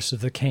 of course,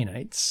 of the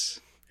Cainites.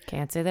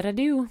 Can't say that I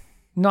do.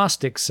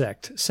 Gnostic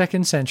sect,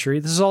 2nd century.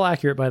 This is all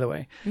accurate, by the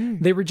way.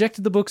 They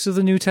rejected the books of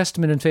the New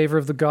Testament in favor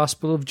of the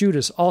Gospel of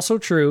Judas. Also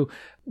true.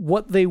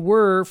 What they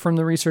were, from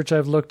the research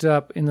I've looked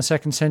up in the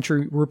 2nd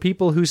century, were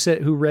people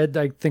who read,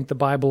 I think, the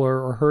Bible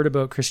or heard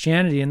about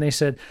Christianity, and they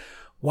said,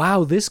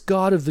 wow, this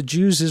God of the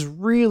Jews is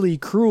really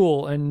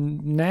cruel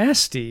and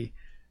nasty.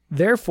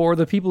 Therefore,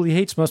 the people he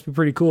hates must be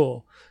pretty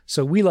cool.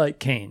 So we like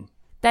Cain.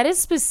 That is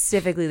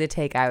specifically the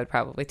take I would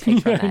probably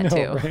take from that,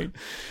 too. Right?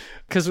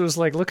 Because it was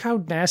like, look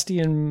how nasty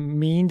and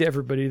mean to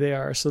everybody they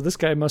are. So this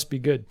guy must be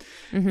good.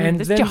 And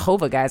this then,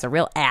 Jehovah guy's a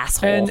real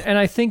asshole. And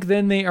I think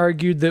then they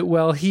argued that,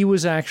 well, he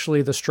was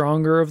actually the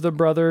stronger of the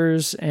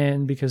brothers,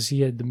 and because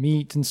he had the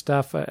meat and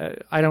stuff.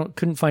 I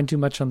couldn't find too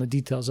much on the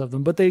details of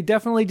them, but they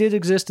definitely did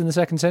exist in the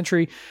 2nd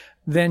century.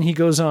 Then he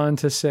goes on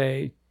to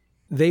say,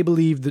 they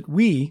believed that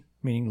we,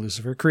 meaning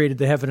Lucifer, created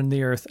the heaven and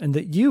the earth, and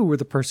that you were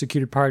the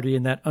persecuted party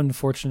in that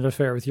unfortunate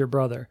affair with your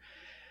brother.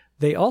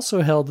 They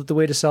also held that the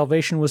way to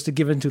salvation was to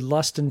give in to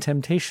lust and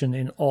temptation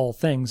in all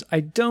things. I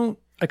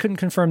couldn't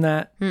confirm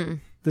that.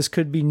 This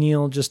could be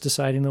Neil just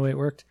deciding the way it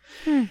worked.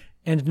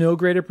 And no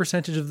greater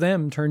percentage of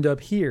them turned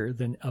up here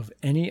than of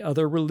any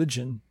other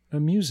religion.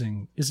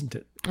 Amusing, isn't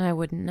it? I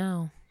wouldn't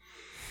know.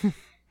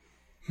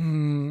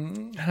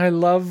 I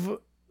love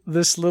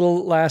this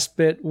little last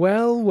bit.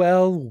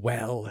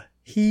 Well,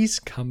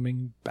 he's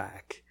coming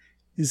back.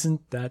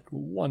 Isn't that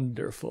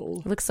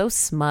wonderful? He looks so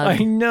smug. I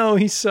know,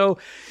 he's so...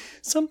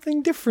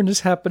 Something different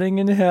is happening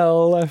in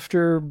hell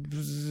after a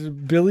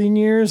billion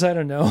years? I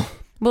don't know.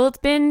 Well, it's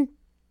been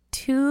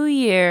 2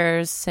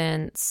 years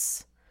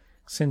since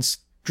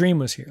Dream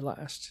was here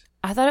last.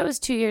 I thought it was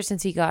 2 years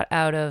since he got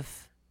out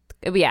of...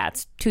 Yeah,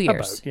 it's 2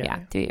 years. About, yeah.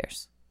 2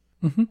 years.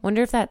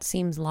 Wonder if that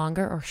seems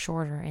longer or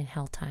shorter in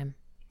hell time.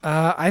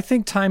 I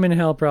think time in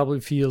hell probably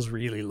feels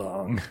really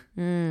long.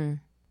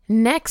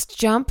 Next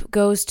jump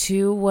goes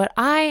to what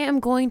I am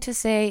going to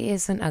say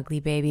is an ugly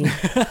baby.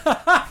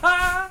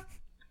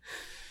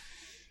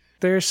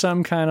 There's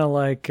some kind of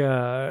like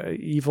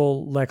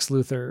evil Lex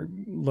Luthor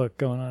look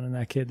going on in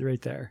that kid right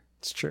there.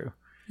 It's true.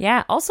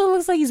 Yeah. Also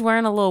looks like he's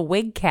wearing a little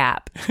wig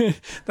cap.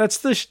 That's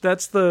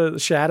the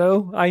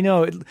shadow. I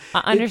know.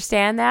 I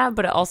understand that,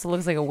 but it also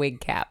looks like a wig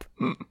cap.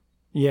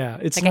 Yeah,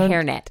 it's like a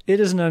hairnet. It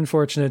is an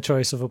unfortunate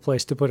choice of a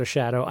place to put a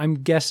shadow. I'm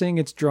guessing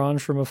it's drawn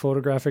from a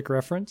photographic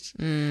reference.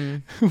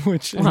 In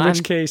which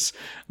case,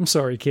 I'm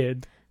sorry,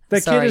 kid.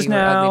 That kid is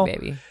now. Ugly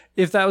baby.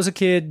 If that was a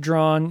kid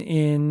drawn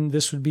in,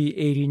 this would be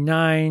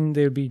 89.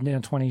 They would be now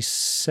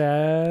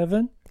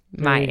 27.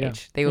 My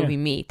age. They would be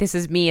me. This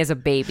is me as a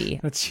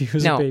baby. That's you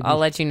as a baby. No, I'll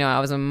let you know I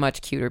was a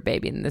much cuter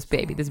baby than this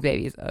baby. This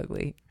baby is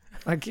ugly.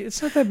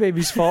 It's not that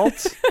baby's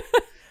fault.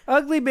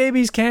 Ugly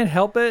babies can't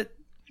help it.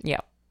 Yeah.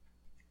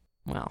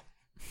 Well.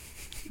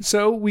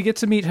 So we get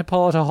to meet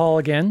Hippolyta Hall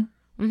again.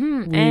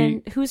 Mm-hmm.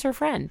 And who's her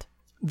friend?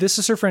 This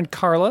is her friend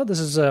Carla. This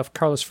is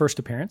Carla's first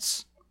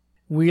appearance.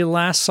 We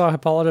last saw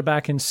Hippolyta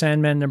back in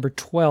Sandman number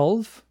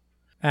 12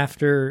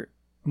 after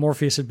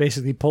Morpheus had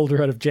basically pulled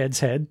her out of Jed's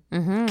head,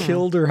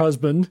 killed her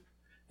husband,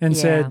 and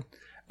said,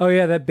 oh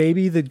yeah, that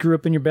baby that grew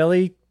up in your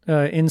belly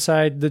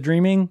inside the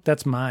dreaming,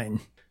 that's mine.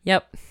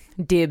 Yep.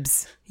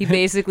 Dibs. He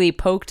basically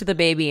poked the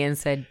baby and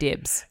said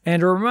dibs.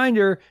 And a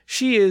reminder,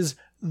 she is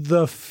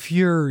the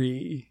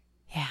Fury.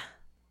 Yeah.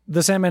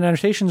 The Sandman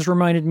annotations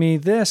reminded me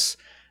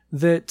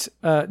that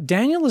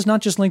Daniel is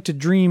not just linked to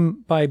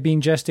Dream by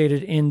being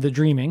gestated in the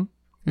dreaming,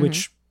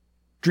 which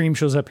Dream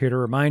shows up here to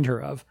remind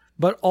her of,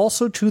 but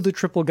also to the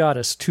triple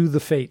goddess, to the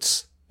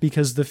Fates,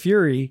 because the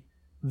Fury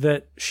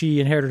that she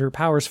inherited her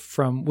powers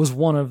from was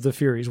one of the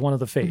Furies, one of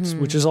the Fates,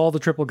 which is all the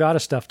triple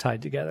goddess stuff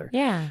tied together.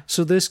 Yeah.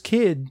 So this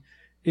kid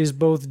is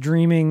both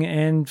dreaming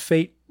and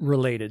fate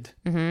related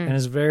and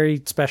is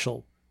very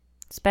special.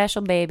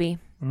 Special baby.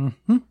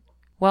 Mm-hmm.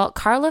 Well,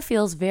 Carla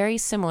feels very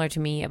similar to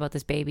me about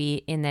this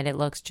baby in that it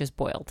looks just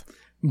boiled.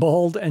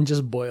 Bald and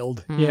just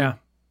boiled. Yeah.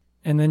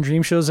 And then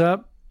Dream shows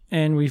up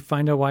and we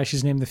find out why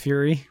she's named the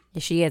Fury.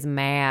 She gets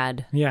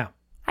mad. Yeah.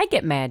 I'd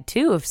get mad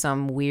too if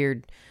some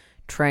weird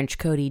trench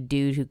coaty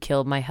dude who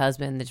killed my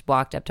husband just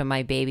walked up to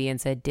my baby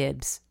and said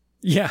dibs.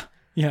 Yeah.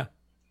 Yeah.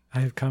 I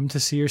have come to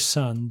see your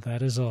son.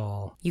 That is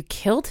all. You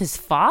killed his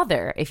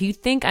father. If you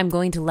think I'm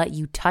going to let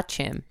you touch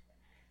him.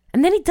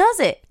 And then he does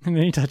it. And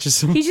then he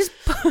touches him. He just...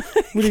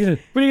 What are you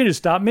gonna do?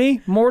 Stop me,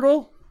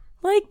 mortal?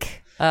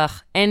 Ugh.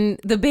 And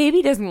the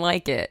baby doesn't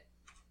like it.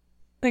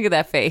 Look at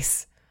that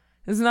face.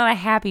 It's not a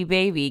happy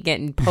baby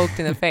getting poked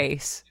in the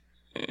face.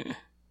 And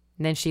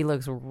then she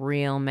looks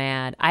real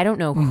mad. I don't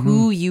know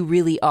who you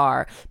really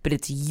are, but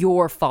it's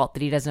your fault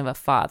that he doesn't have a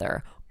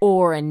father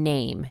or a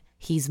name.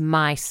 He's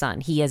my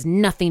son. He has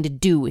nothing to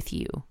do with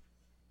you.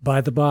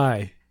 By the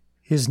by,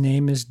 his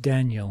name is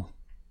Daniel.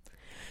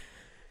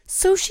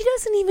 So she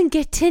doesn't even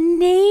get to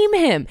name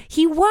him.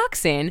 He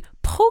walks in,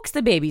 pokes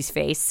the baby's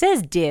face,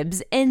 says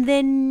dibs, and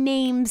then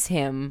names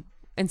him.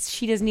 And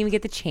she doesn't even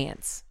get the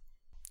chance.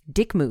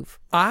 Dick move.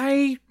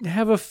 I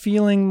have a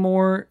feeling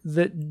more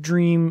that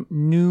Dream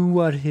knew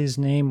what his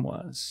name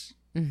was,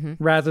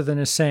 rather than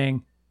as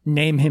saying,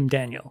 name him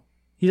Daniel.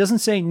 He doesn't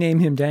say, name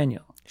him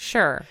Daniel.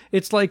 Sure.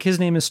 It's like his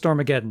name is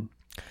Stormageddon.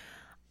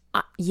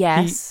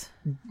 Yes.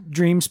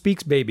 Dream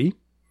speaks baby.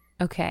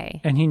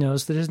 Okay. And he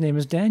knows that his name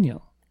is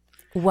Daniel.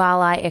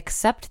 While I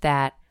accept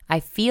that,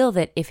 I feel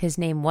that if his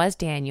name was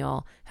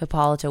Daniel,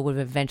 Hippolyta would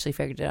have eventually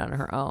figured it out on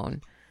her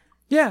own.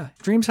 Yeah,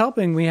 Dream's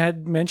helping. We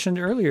had mentioned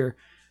earlier,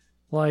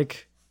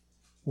 like,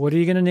 what are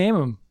you going to name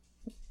him?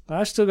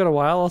 I've still got a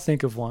while. I'll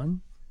think of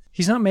one.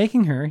 He's not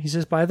making her. He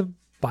says, by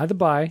the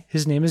by,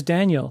 his name is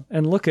Daniel.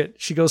 And look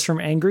she goes from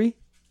angry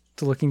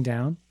to looking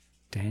down.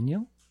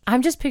 Daniel?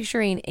 I'm just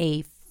picturing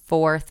a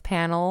fourth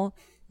panel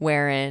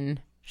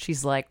wherein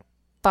she's like,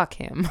 fuck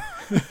him.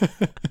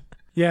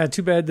 Yeah,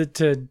 too bad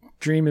that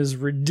Dream is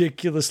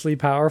ridiculously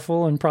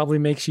powerful and probably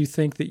makes you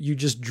think that you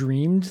just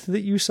dreamed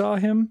that you saw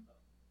him.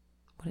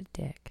 What a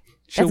dick.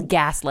 That's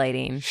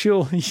gaslighting.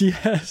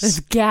 Yes. That's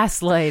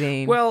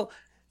gaslighting. Well,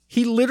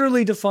 he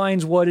literally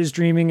defines what is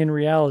dreaming in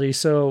reality,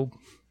 so...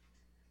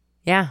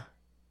 Yeah.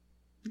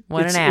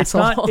 What an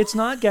asshole. It's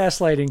not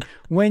gaslighting.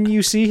 When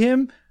you see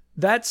him,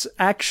 that's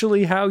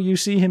actually how you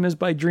see him, is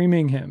by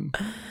dreaming him.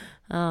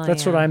 Oh,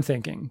 that's what I'm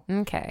thinking.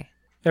 Okay.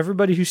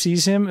 Everybody who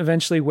sees him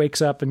eventually wakes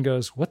up and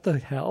goes, what the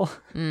hell?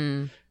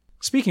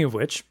 Speaking of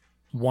which,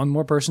 one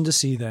more person to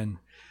see then.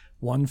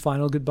 One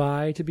final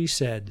goodbye to be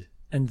said,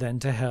 and then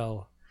to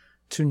hell,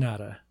 to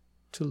nada,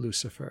 to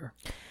Lucifer.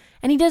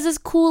 And he does this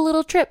cool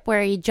little trip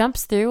where he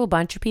jumps through a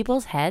bunch of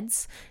people's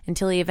heads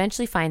until he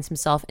eventually finds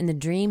himself in the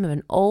dream of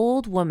an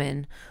old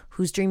woman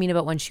who's dreaming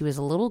about when she was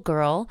a little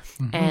girl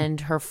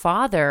and her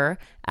father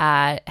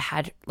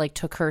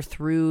took her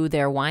through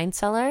their wine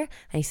cellar, and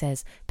he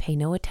says, pay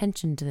no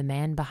attention to the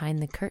man behind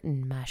the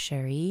curtain, ma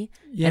chérie.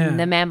 Yeah. And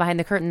the man behind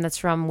the curtain, that's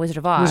from Wizard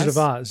of Oz. Wizard of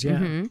Oz,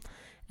 yeah.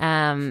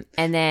 And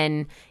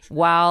then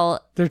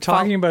while... They're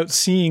talking about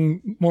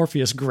seeing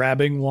Morpheus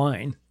grabbing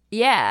wine.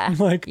 Yeah.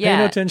 Pay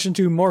no attention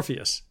to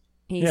Morpheus.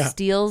 He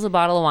steals a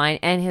bottle of wine,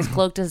 and his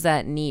cloak does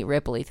that neat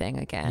Ripley thing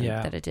again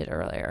that it did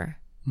earlier.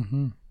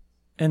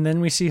 And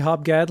then we see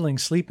Hobgadling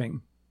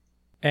sleeping.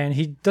 And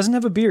he doesn't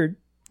have a beard.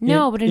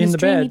 No, but in his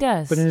dream he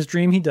does. But in his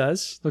dream he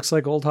does. Looks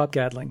like old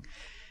Hobgadling.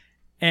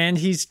 And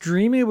he's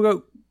dreaming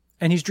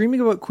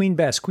about Queen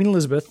Bess, Queen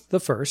Elizabeth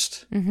the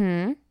First.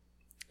 And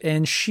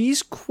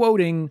she's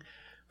quoting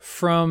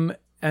from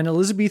an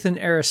Elizabethan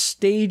era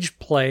stage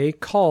play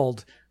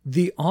called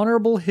The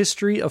Honorable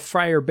History of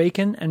Friar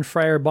Bacon and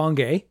Friar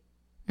Bungay.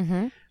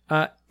 In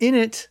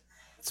it,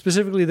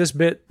 specifically this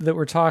bit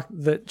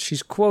that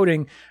she's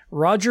quoting,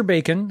 Roger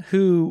Bacon,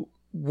 who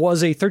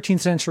was a 13th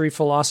century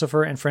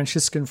philosopher and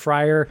Franciscan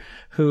friar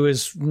who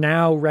is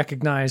now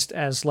recognized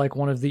as like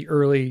one of the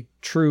early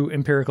true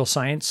empirical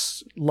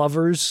science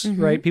lovers,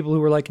 right? People who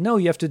were like, no,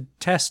 you have to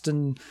test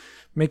and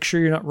make sure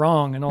you're not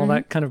wrong and all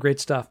that kind of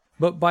great stuff.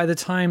 But by the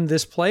time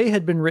this play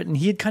had been written,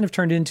 he had kind of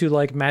turned into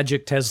like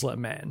Magic Tesla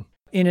Man.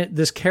 In it,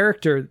 this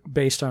character,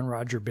 based on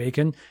Roger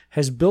Bacon,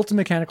 has built a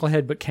mechanical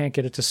head but can't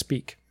get it to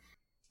speak.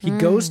 He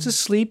goes to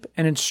sleep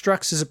and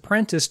instructs his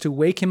apprentice to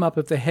wake him up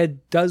if the head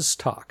does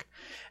talk.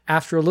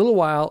 After a little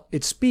while,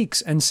 it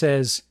speaks and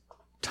says,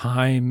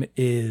 "Time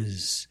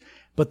is."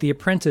 But the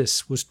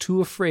apprentice was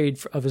too afraid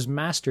of his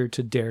master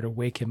to dare to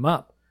wake him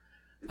up.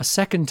 A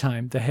second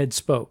time, the head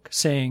spoke,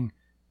 saying,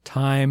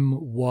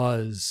 "Time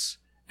was."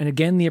 And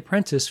again the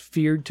apprentice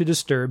feared to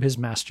disturb his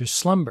master's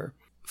slumber.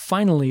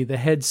 Finally, the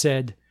head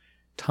said,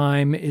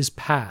 "Time is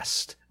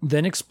past,"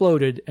 then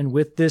exploded, and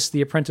with this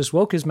the apprentice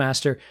woke his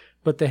master,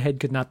 but the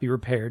head could not be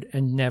repaired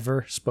and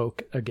never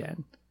spoke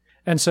again.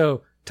 And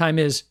so, time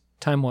is,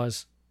 time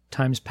was,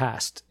 time's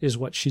past is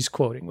what she's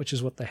quoting, which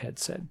is what the head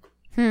said.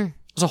 There's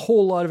a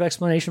whole lot of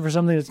explanation for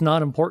something that's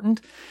not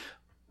important.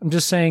 I'm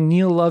just saying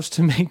Neil loves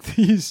to make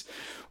these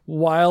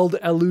wild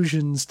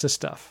allusions to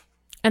stuff.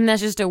 And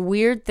that's just a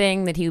weird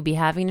thing that he would be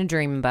having a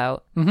dream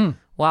about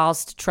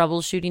whilst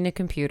troubleshooting a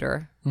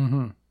computer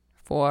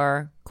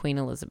for Queen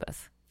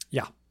Elizabeth.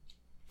 Yeah.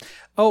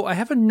 Oh, I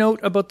have a note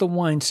about the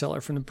wine cellar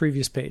from the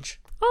previous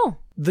page. Oh.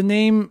 The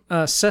name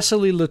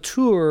Cecily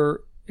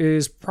Latour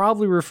is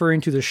probably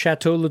referring to the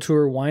Chateau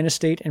Latour wine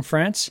estate in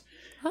France.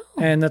 Oh.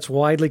 And that's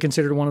widely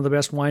considered one of the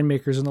best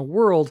winemakers in the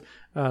world,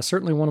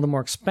 certainly one of the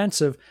more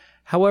expensive.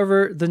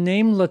 However, the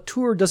name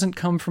Latour doesn't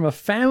come from a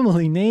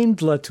family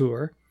named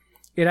Latour.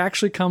 It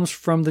actually comes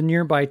from the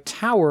nearby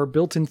tower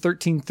built in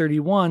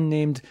 1331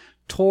 named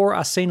Tour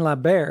à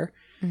Saint-Lambert.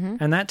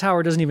 And that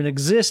tower doesn't even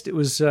exist. It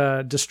was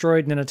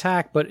destroyed in an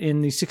attack. But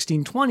in the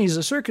 1620s,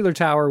 a circular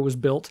tower was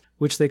built,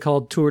 which they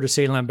called Tour de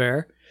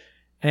Saint-Lambert.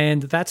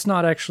 And that's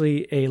not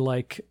actually a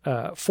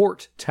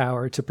fort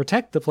tower to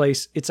protect the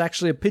place. It's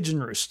actually a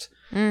pigeon roost.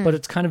 But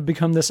it's kind of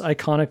become this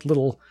iconic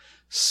little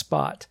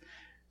spot.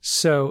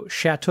 So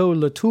Chateau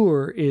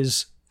Latour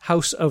is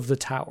House of the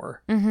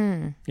Tower.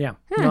 Yeah,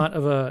 not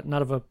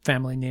of a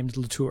family named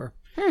Latour.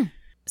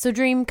 So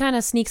Dream kind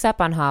of sneaks up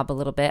on Hob a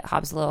little bit.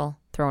 Hob's a little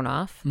thrown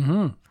off.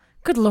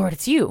 Good Lord,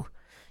 it's you.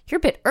 You're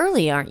a bit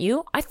early, aren't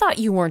you? I thought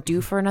you weren't due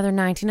for another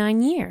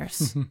 99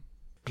 years.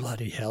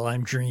 Bloody hell,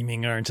 I'm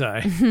dreaming, aren't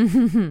I?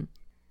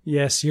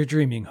 Yes, you're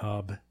dreaming,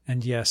 Hob.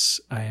 And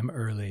yes, I am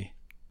early.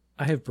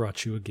 I have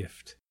brought you a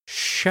gift.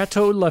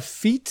 Chateau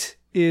Lafite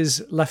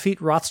is Lafite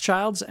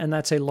Rothschilds, and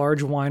that's a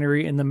large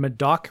winery in the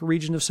Medoc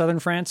region of southern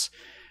France.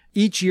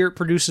 Each year it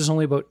produces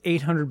only about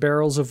 800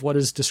 barrels of what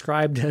is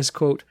described as,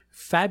 quote,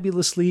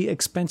 fabulously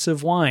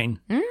expensive wine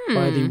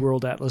by the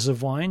World Atlas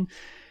of Wine.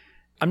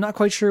 I'm not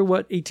quite sure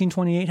what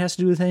 1828 has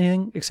to do with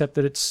anything, except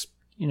that it's,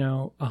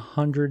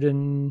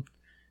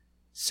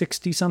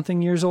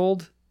 160-something years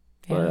old.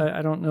 Yeah. But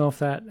I don't know if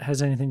that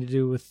has anything to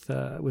do with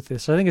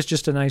this. I think it's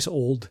just a nice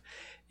old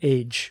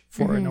age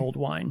for an old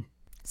wine.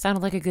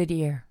 Sounded like a good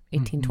year,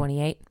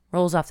 1828.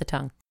 Rolls off the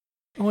tongue.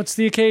 What's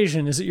the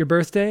occasion? Is it your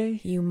birthday?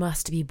 You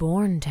must be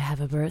born to have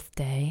a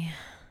birthday.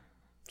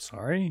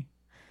 Sorry?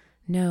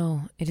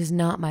 No, it is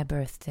not my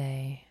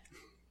birthday.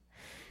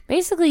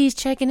 Basically, he's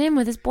checking in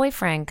with his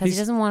boyfriend because he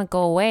doesn't want to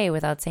go away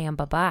without saying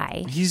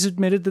bye-bye. He's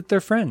admitted that they're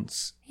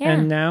friends. Yeah.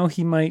 And now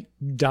he might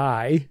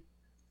die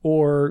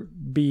or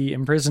be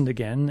imprisoned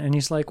again. And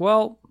he's like,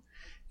 well,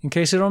 in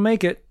case I don't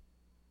make it,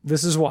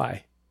 this is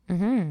why.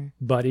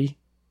 Buddy.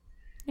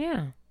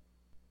 Yeah.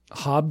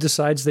 Hob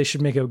decides they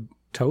should make a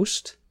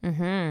toast.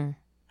 Hang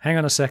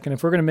on a second.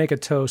 If we're going to make a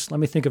toast, let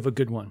me think of a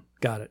good one.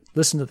 Got it.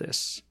 Listen to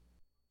this.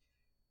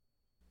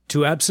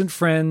 To absent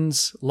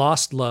friends,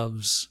 lost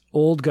loves,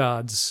 old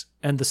gods,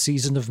 and the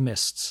season of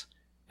mists,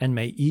 and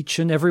may each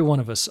and every one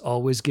of us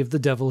always give the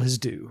devil his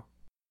due.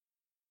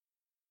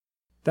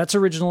 That's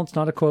original. It's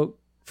not a quote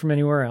from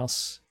anywhere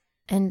else.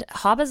 And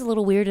Hob is a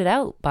little weirded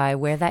out by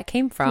where that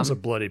came from. It's a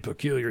bloody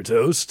peculiar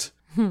toast.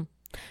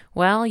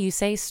 Well, you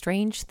say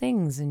strange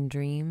things in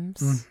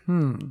dreams.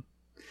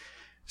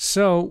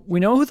 So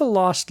we know who the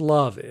lost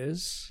love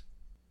is.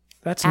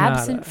 That's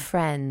absent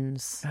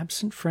friends.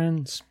 Absent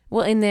friends.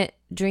 Well, in the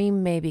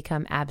dream may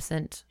become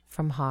absent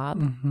from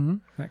Hob.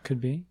 That could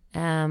be.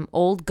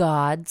 Old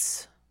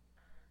gods.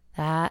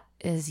 That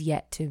is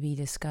yet to be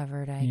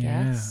discovered, I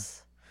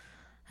guess.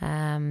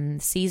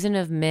 Season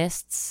of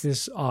mists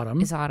is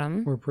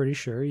autumn. We're pretty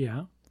sure,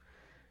 yeah.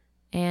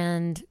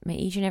 And may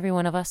each and every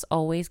one of us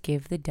always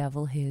give the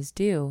devil his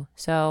due.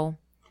 So,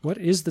 what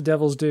is the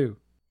devil's due?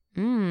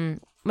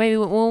 Maybe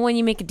when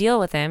you make a deal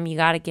with him, you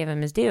got to give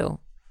him his due,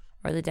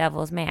 or the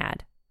devil is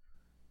mad,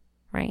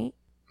 right?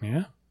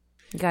 Yeah.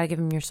 You got to give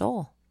him your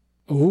soul.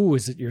 Oh,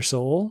 is it your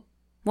soul?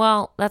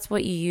 Well, that's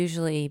what you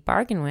usually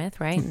bargain with,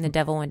 right? And the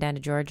devil went down to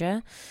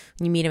Georgia.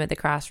 When you meet him at the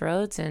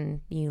crossroads and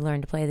you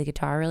learn to play the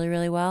guitar really,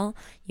 really well,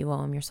 you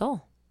owe him your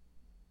soul.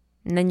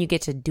 And then you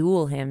get to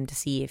duel him to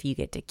see if you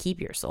get to keep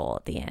your soul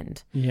at the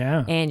end.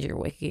 Yeah. And your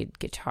wicked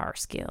guitar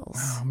skills.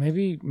 Oh,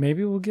 maybe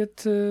we'll get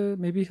to,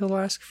 maybe he'll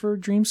ask for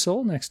Dream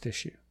Soul next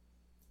issue.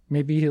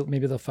 Maybe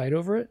they'll fight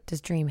over it. Does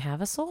Dream have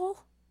a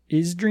soul?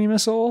 Is Dream a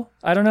soul?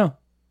 I don't know.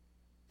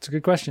 It's a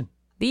good question.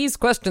 These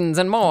questions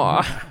and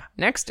more.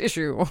 Next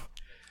issue.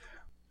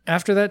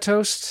 After that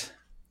toast,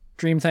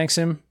 Dream thanks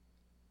him.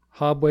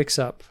 Hob wakes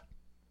up,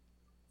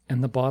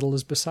 and the bottle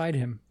is beside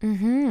him.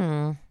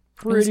 Mm-hmm.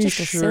 Pretty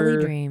sure. A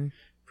silly dream.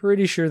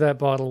 Pretty sure that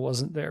bottle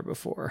wasn't there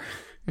before.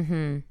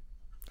 Mm-hmm.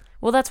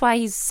 Well, that's why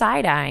he's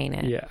side-eyeing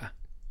it.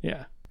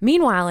 Yeah.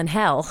 Meanwhile, in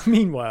hell,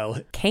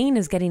 Cain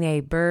is getting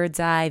a bird's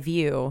eye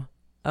view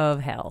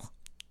of hell.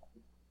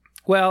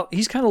 Well,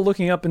 he's kind of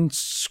looking up and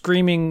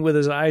screaming with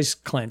his eyes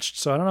clenched,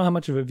 so I don't know how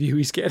much of a view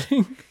he's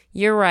getting.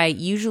 You're right.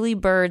 Usually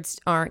birds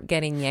aren't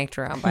getting yanked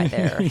around by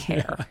their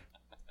hair.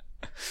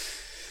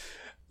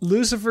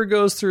 Lucifer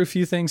goes through a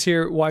few things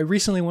here. Why,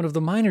 recently one of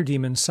the minor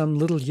demons, some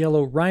little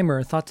yellow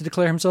rhymer, thought to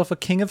declare himself a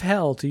king of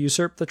hell to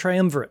usurp the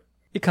triumvirate.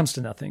 It comes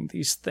to nothing.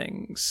 These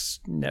things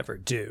never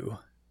do.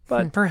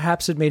 But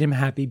perhaps it made him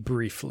happy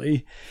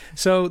briefly.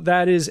 So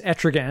that is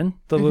Etrigan,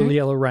 the little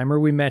yellow rhymer.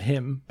 We met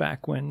him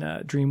back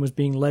when Dream was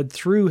being led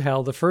through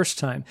hell the first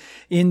time.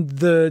 In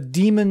the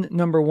demon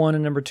number 1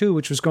 and number 2,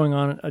 which was going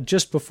on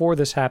just before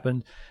this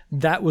happened,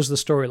 that was the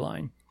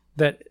storyline.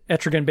 That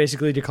Etrigan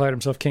basically declared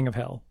himself king of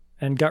hell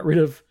and got rid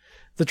of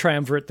the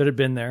triumvirate that had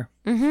been there.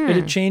 It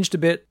had changed a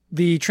bit.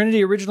 The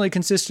Trinity originally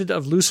consisted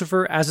of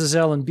Lucifer,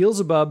 Azazel, and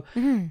Beelzebub.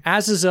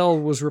 Azazel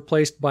was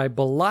replaced by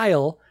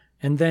Belial,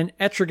 and then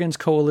Etrigan's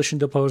coalition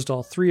deposed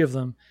all 3 of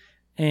them.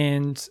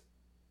 And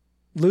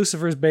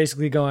Lucifer's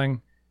basically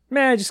going,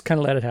 just kind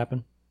of let it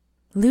happen.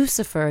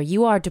 Lucifer,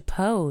 you are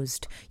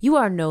deposed. You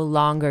are no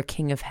longer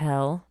king of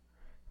hell.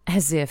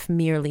 As if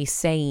merely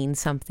saying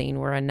something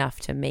were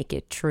enough to make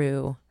it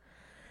true.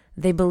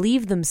 They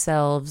believe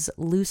themselves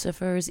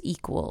Lucifer's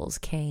equals,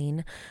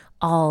 Cain,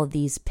 all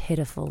these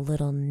pitiful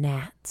little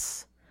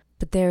gnats.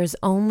 But there is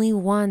only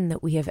one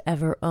that we have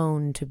ever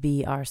owned to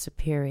be our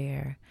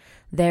superior.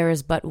 There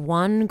is but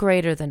one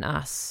greater than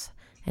us,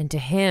 and to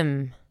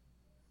him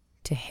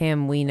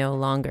we no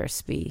longer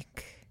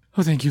speak.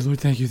 Oh, thank you, Lord.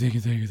 Thank you.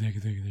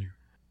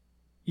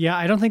 Yeah,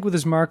 I don't think with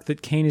his mark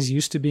that Cain is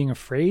used to being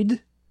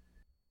afraid.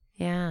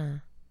 Yeah.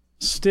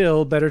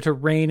 Still, better to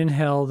reign in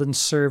hell than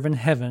serve in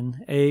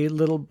heaven,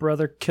 little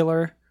brother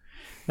killer?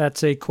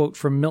 That's a quote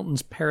from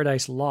Milton's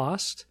Paradise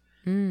Lost.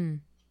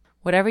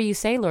 Whatever you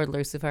say, Lord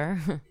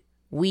Lucifer.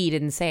 We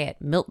didn't say it.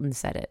 Milton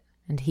said it,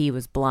 and he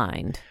was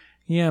blind.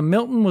 Yeah,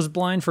 Milton was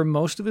blind for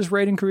most of his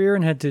writing career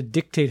and had to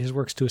dictate his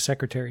works to a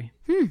secretary.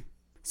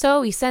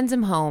 So he sends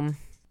him home.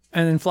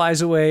 And then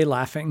flies away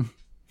laughing.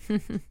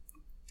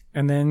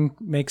 And then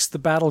makes the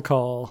battle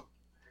call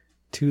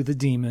to the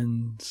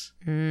demons.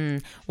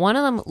 One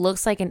of them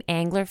looks like an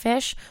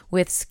anglerfish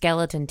with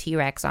skeleton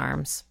T-Rex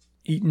arms.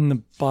 Eating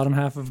the bottom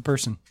half of a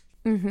person.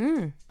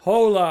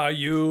 Hola,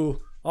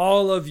 you,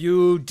 all of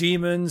you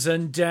demons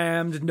and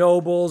damned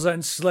nobles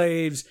and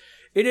slaves.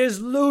 It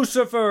is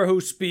Lucifer who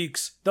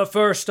speaks, the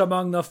first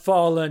among the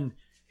fallen.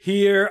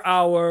 Hear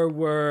our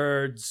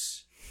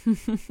words.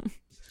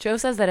 Joe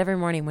says that every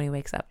morning when he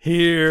wakes up.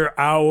 Hear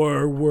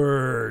our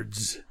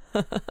words.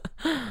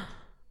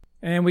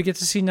 And we get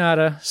to see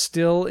Nada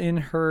still in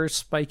her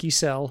spiky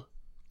cell.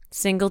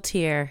 Single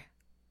tear.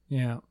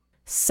 Yeah.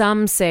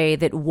 Some say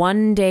that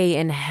one day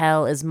in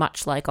hell is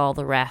much like all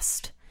the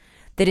rest.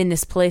 That in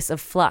this place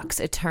of flux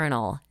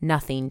eternal,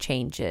 nothing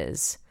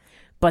changes.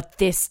 But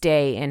this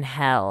day in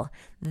hell,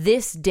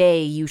 this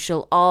day you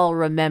shall all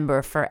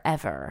remember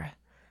forever.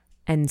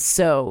 And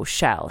so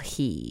shall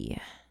he.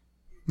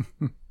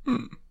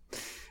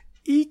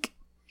 Eek.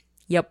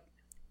 Yep.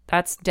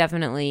 That's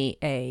definitely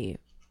a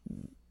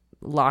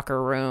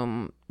locker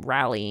room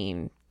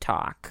rallying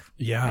talk.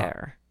 Yeah.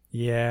 There.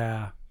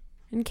 Yeah.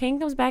 And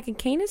Cain comes back, and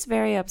Cain is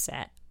very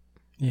upset.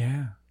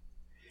 Yeah.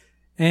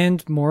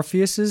 And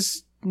Morpheus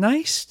is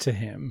nice to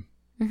him.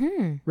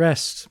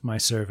 Rest, my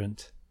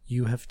servant.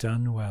 You have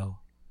done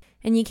well.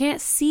 And you can't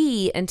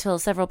see until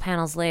several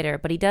panels later,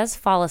 but he does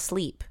fall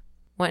asleep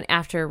when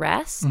after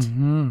rest.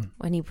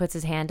 When he puts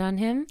his hand on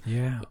him.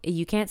 Yeah.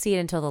 You can't see it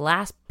until the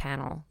last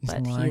panel,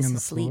 but he's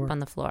asleep on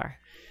the floor.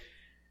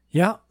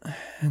 Yeah.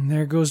 And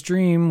there goes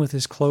Dream with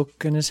his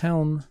cloak and his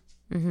helm.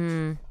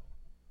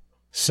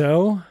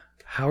 So,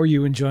 how are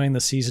you enjoying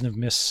the season of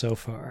Mist so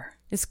far?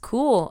 It's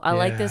cool. I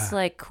like this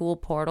cool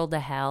portal to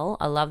hell.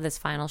 I love this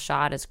final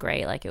shot. It's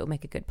great. Like, it would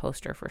make a good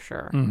poster for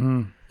sure.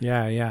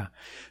 Yeah.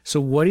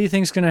 So what do you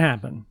think's going to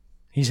happen?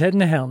 He's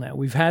heading to hell now.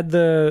 We've had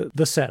the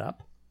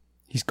setup.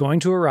 He's going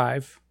to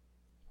arrive.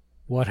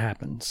 What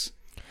happens?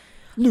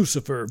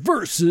 Lucifer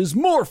versus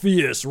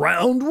Morpheus,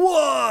 round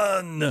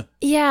 1!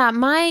 Yeah,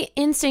 my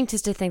instinct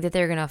is to think that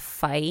they're going to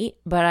fight,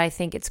 but I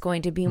think it's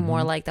going to be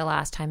more like the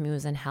last time he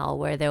was in hell,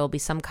 where there will be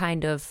some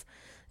kind of...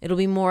 It'll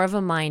be more of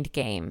a mind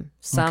game,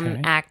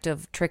 some act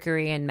of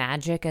trickery and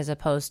magic as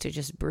opposed to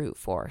just brute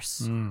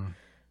force.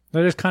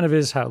 That just kind of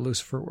is how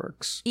Lucifer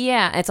works.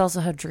 Yeah, it's also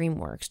how Dream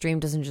works. Dream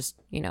doesn't just,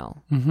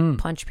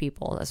 punch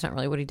people. That's not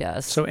really what he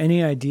does. So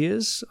any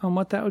ideas on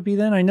what that would be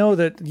then? I know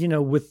that,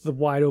 with the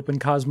wide open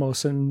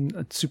cosmos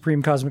and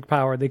supreme cosmic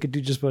power, they could do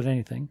just about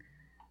anything.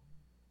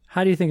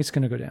 How do you think it's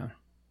going to go down?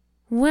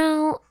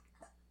 Well,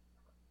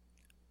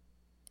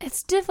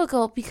 it's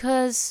difficult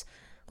because...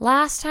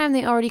 Last time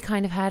they already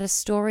kind of had a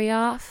story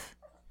off.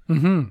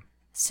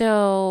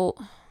 So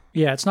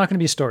Yeah, it's not going to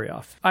be a story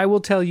off. I will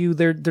tell you,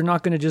 they're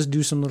not going to just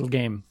do some little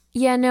game.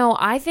 Yeah, no,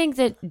 I think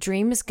that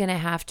Dream is going to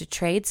have to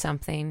trade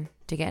something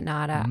to get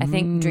Nada. I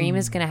think Dream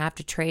is going to have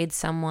to trade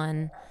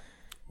someone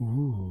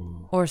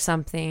or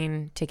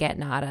something to get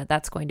Nada.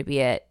 That's going to be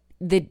it.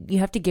 You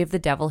have to give the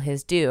devil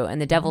his due,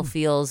 and the devil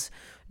feels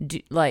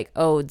like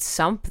owed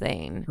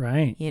something.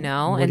 Right. You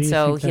know? What And do you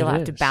so think that he'll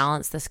have is? to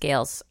balance the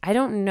scales. I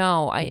don't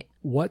know.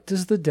 What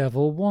does the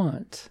devil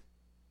want?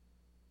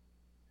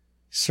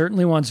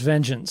 Certainly wants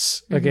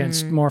vengeance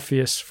against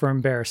Morpheus for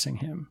embarrassing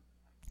him.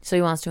 So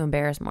he wants to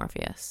embarrass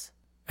Morpheus.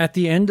 At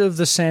the end of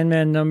the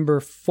Sandman number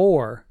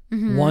 4,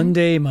 one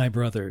day, my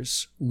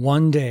brothers,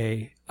 one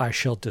day I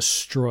shall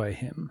destroy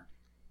him.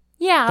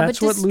 Yeah, That's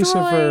but what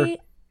Lucifer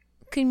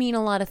could mean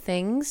a lot of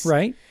things.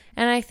 Right.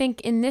 And I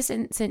think in this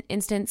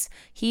instance,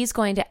 he's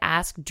going to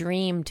ask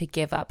Dream to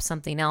give up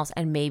something else.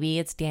 And maybe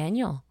it's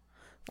Daniel.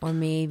 Or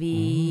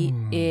maybe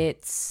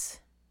it's...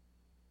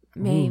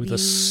 Maybe the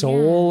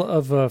soul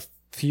of a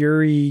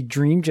Fury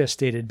dream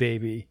gestated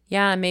baby.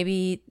 Yeah,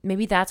 maybe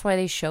that's why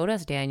they showed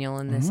us Daniel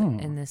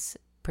in this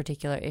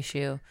particular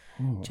issue.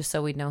 Just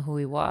so we'd know who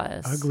he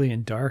was. Ugly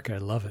and dark. I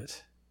love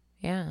it.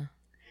 Yeah.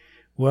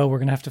 Well, we're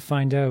going to have to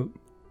find out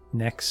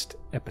next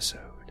episode.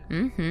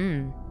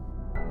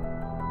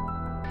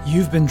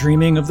 You've been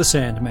dreaming of the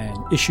Sandman,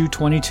 issue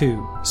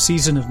 22,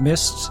 Season of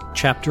Mists,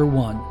 chapter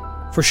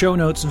 1. For show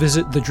notes,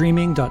 visit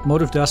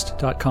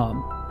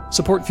thedreaming.motivedust.com.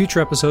 Support future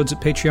episodes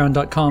at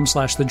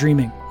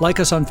patreon.com/thedreaming.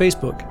 Like us on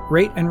Facebook.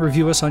 Rate and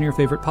review us on your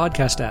favorite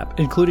podcast app,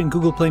 including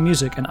Google Play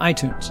Music and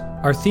iTunes.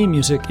 Our theme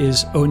music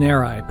is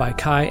Onerai by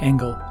Kai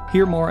Engel.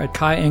 Hear more at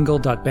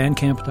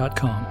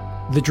kaiengel.bandcamp.com.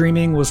 The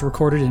Dreaming was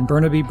recorded in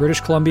Burnaby,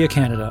 British Columbia,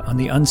 Canada, on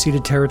the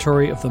unceded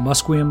territory of the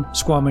Musqueam,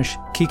 Squamish,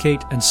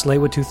 Kikate, and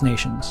Tsleil-Waututh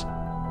nations.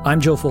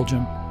 I'm Joe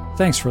Fulgham.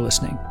 Thanks for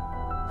listening.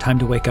 Time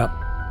to wake up.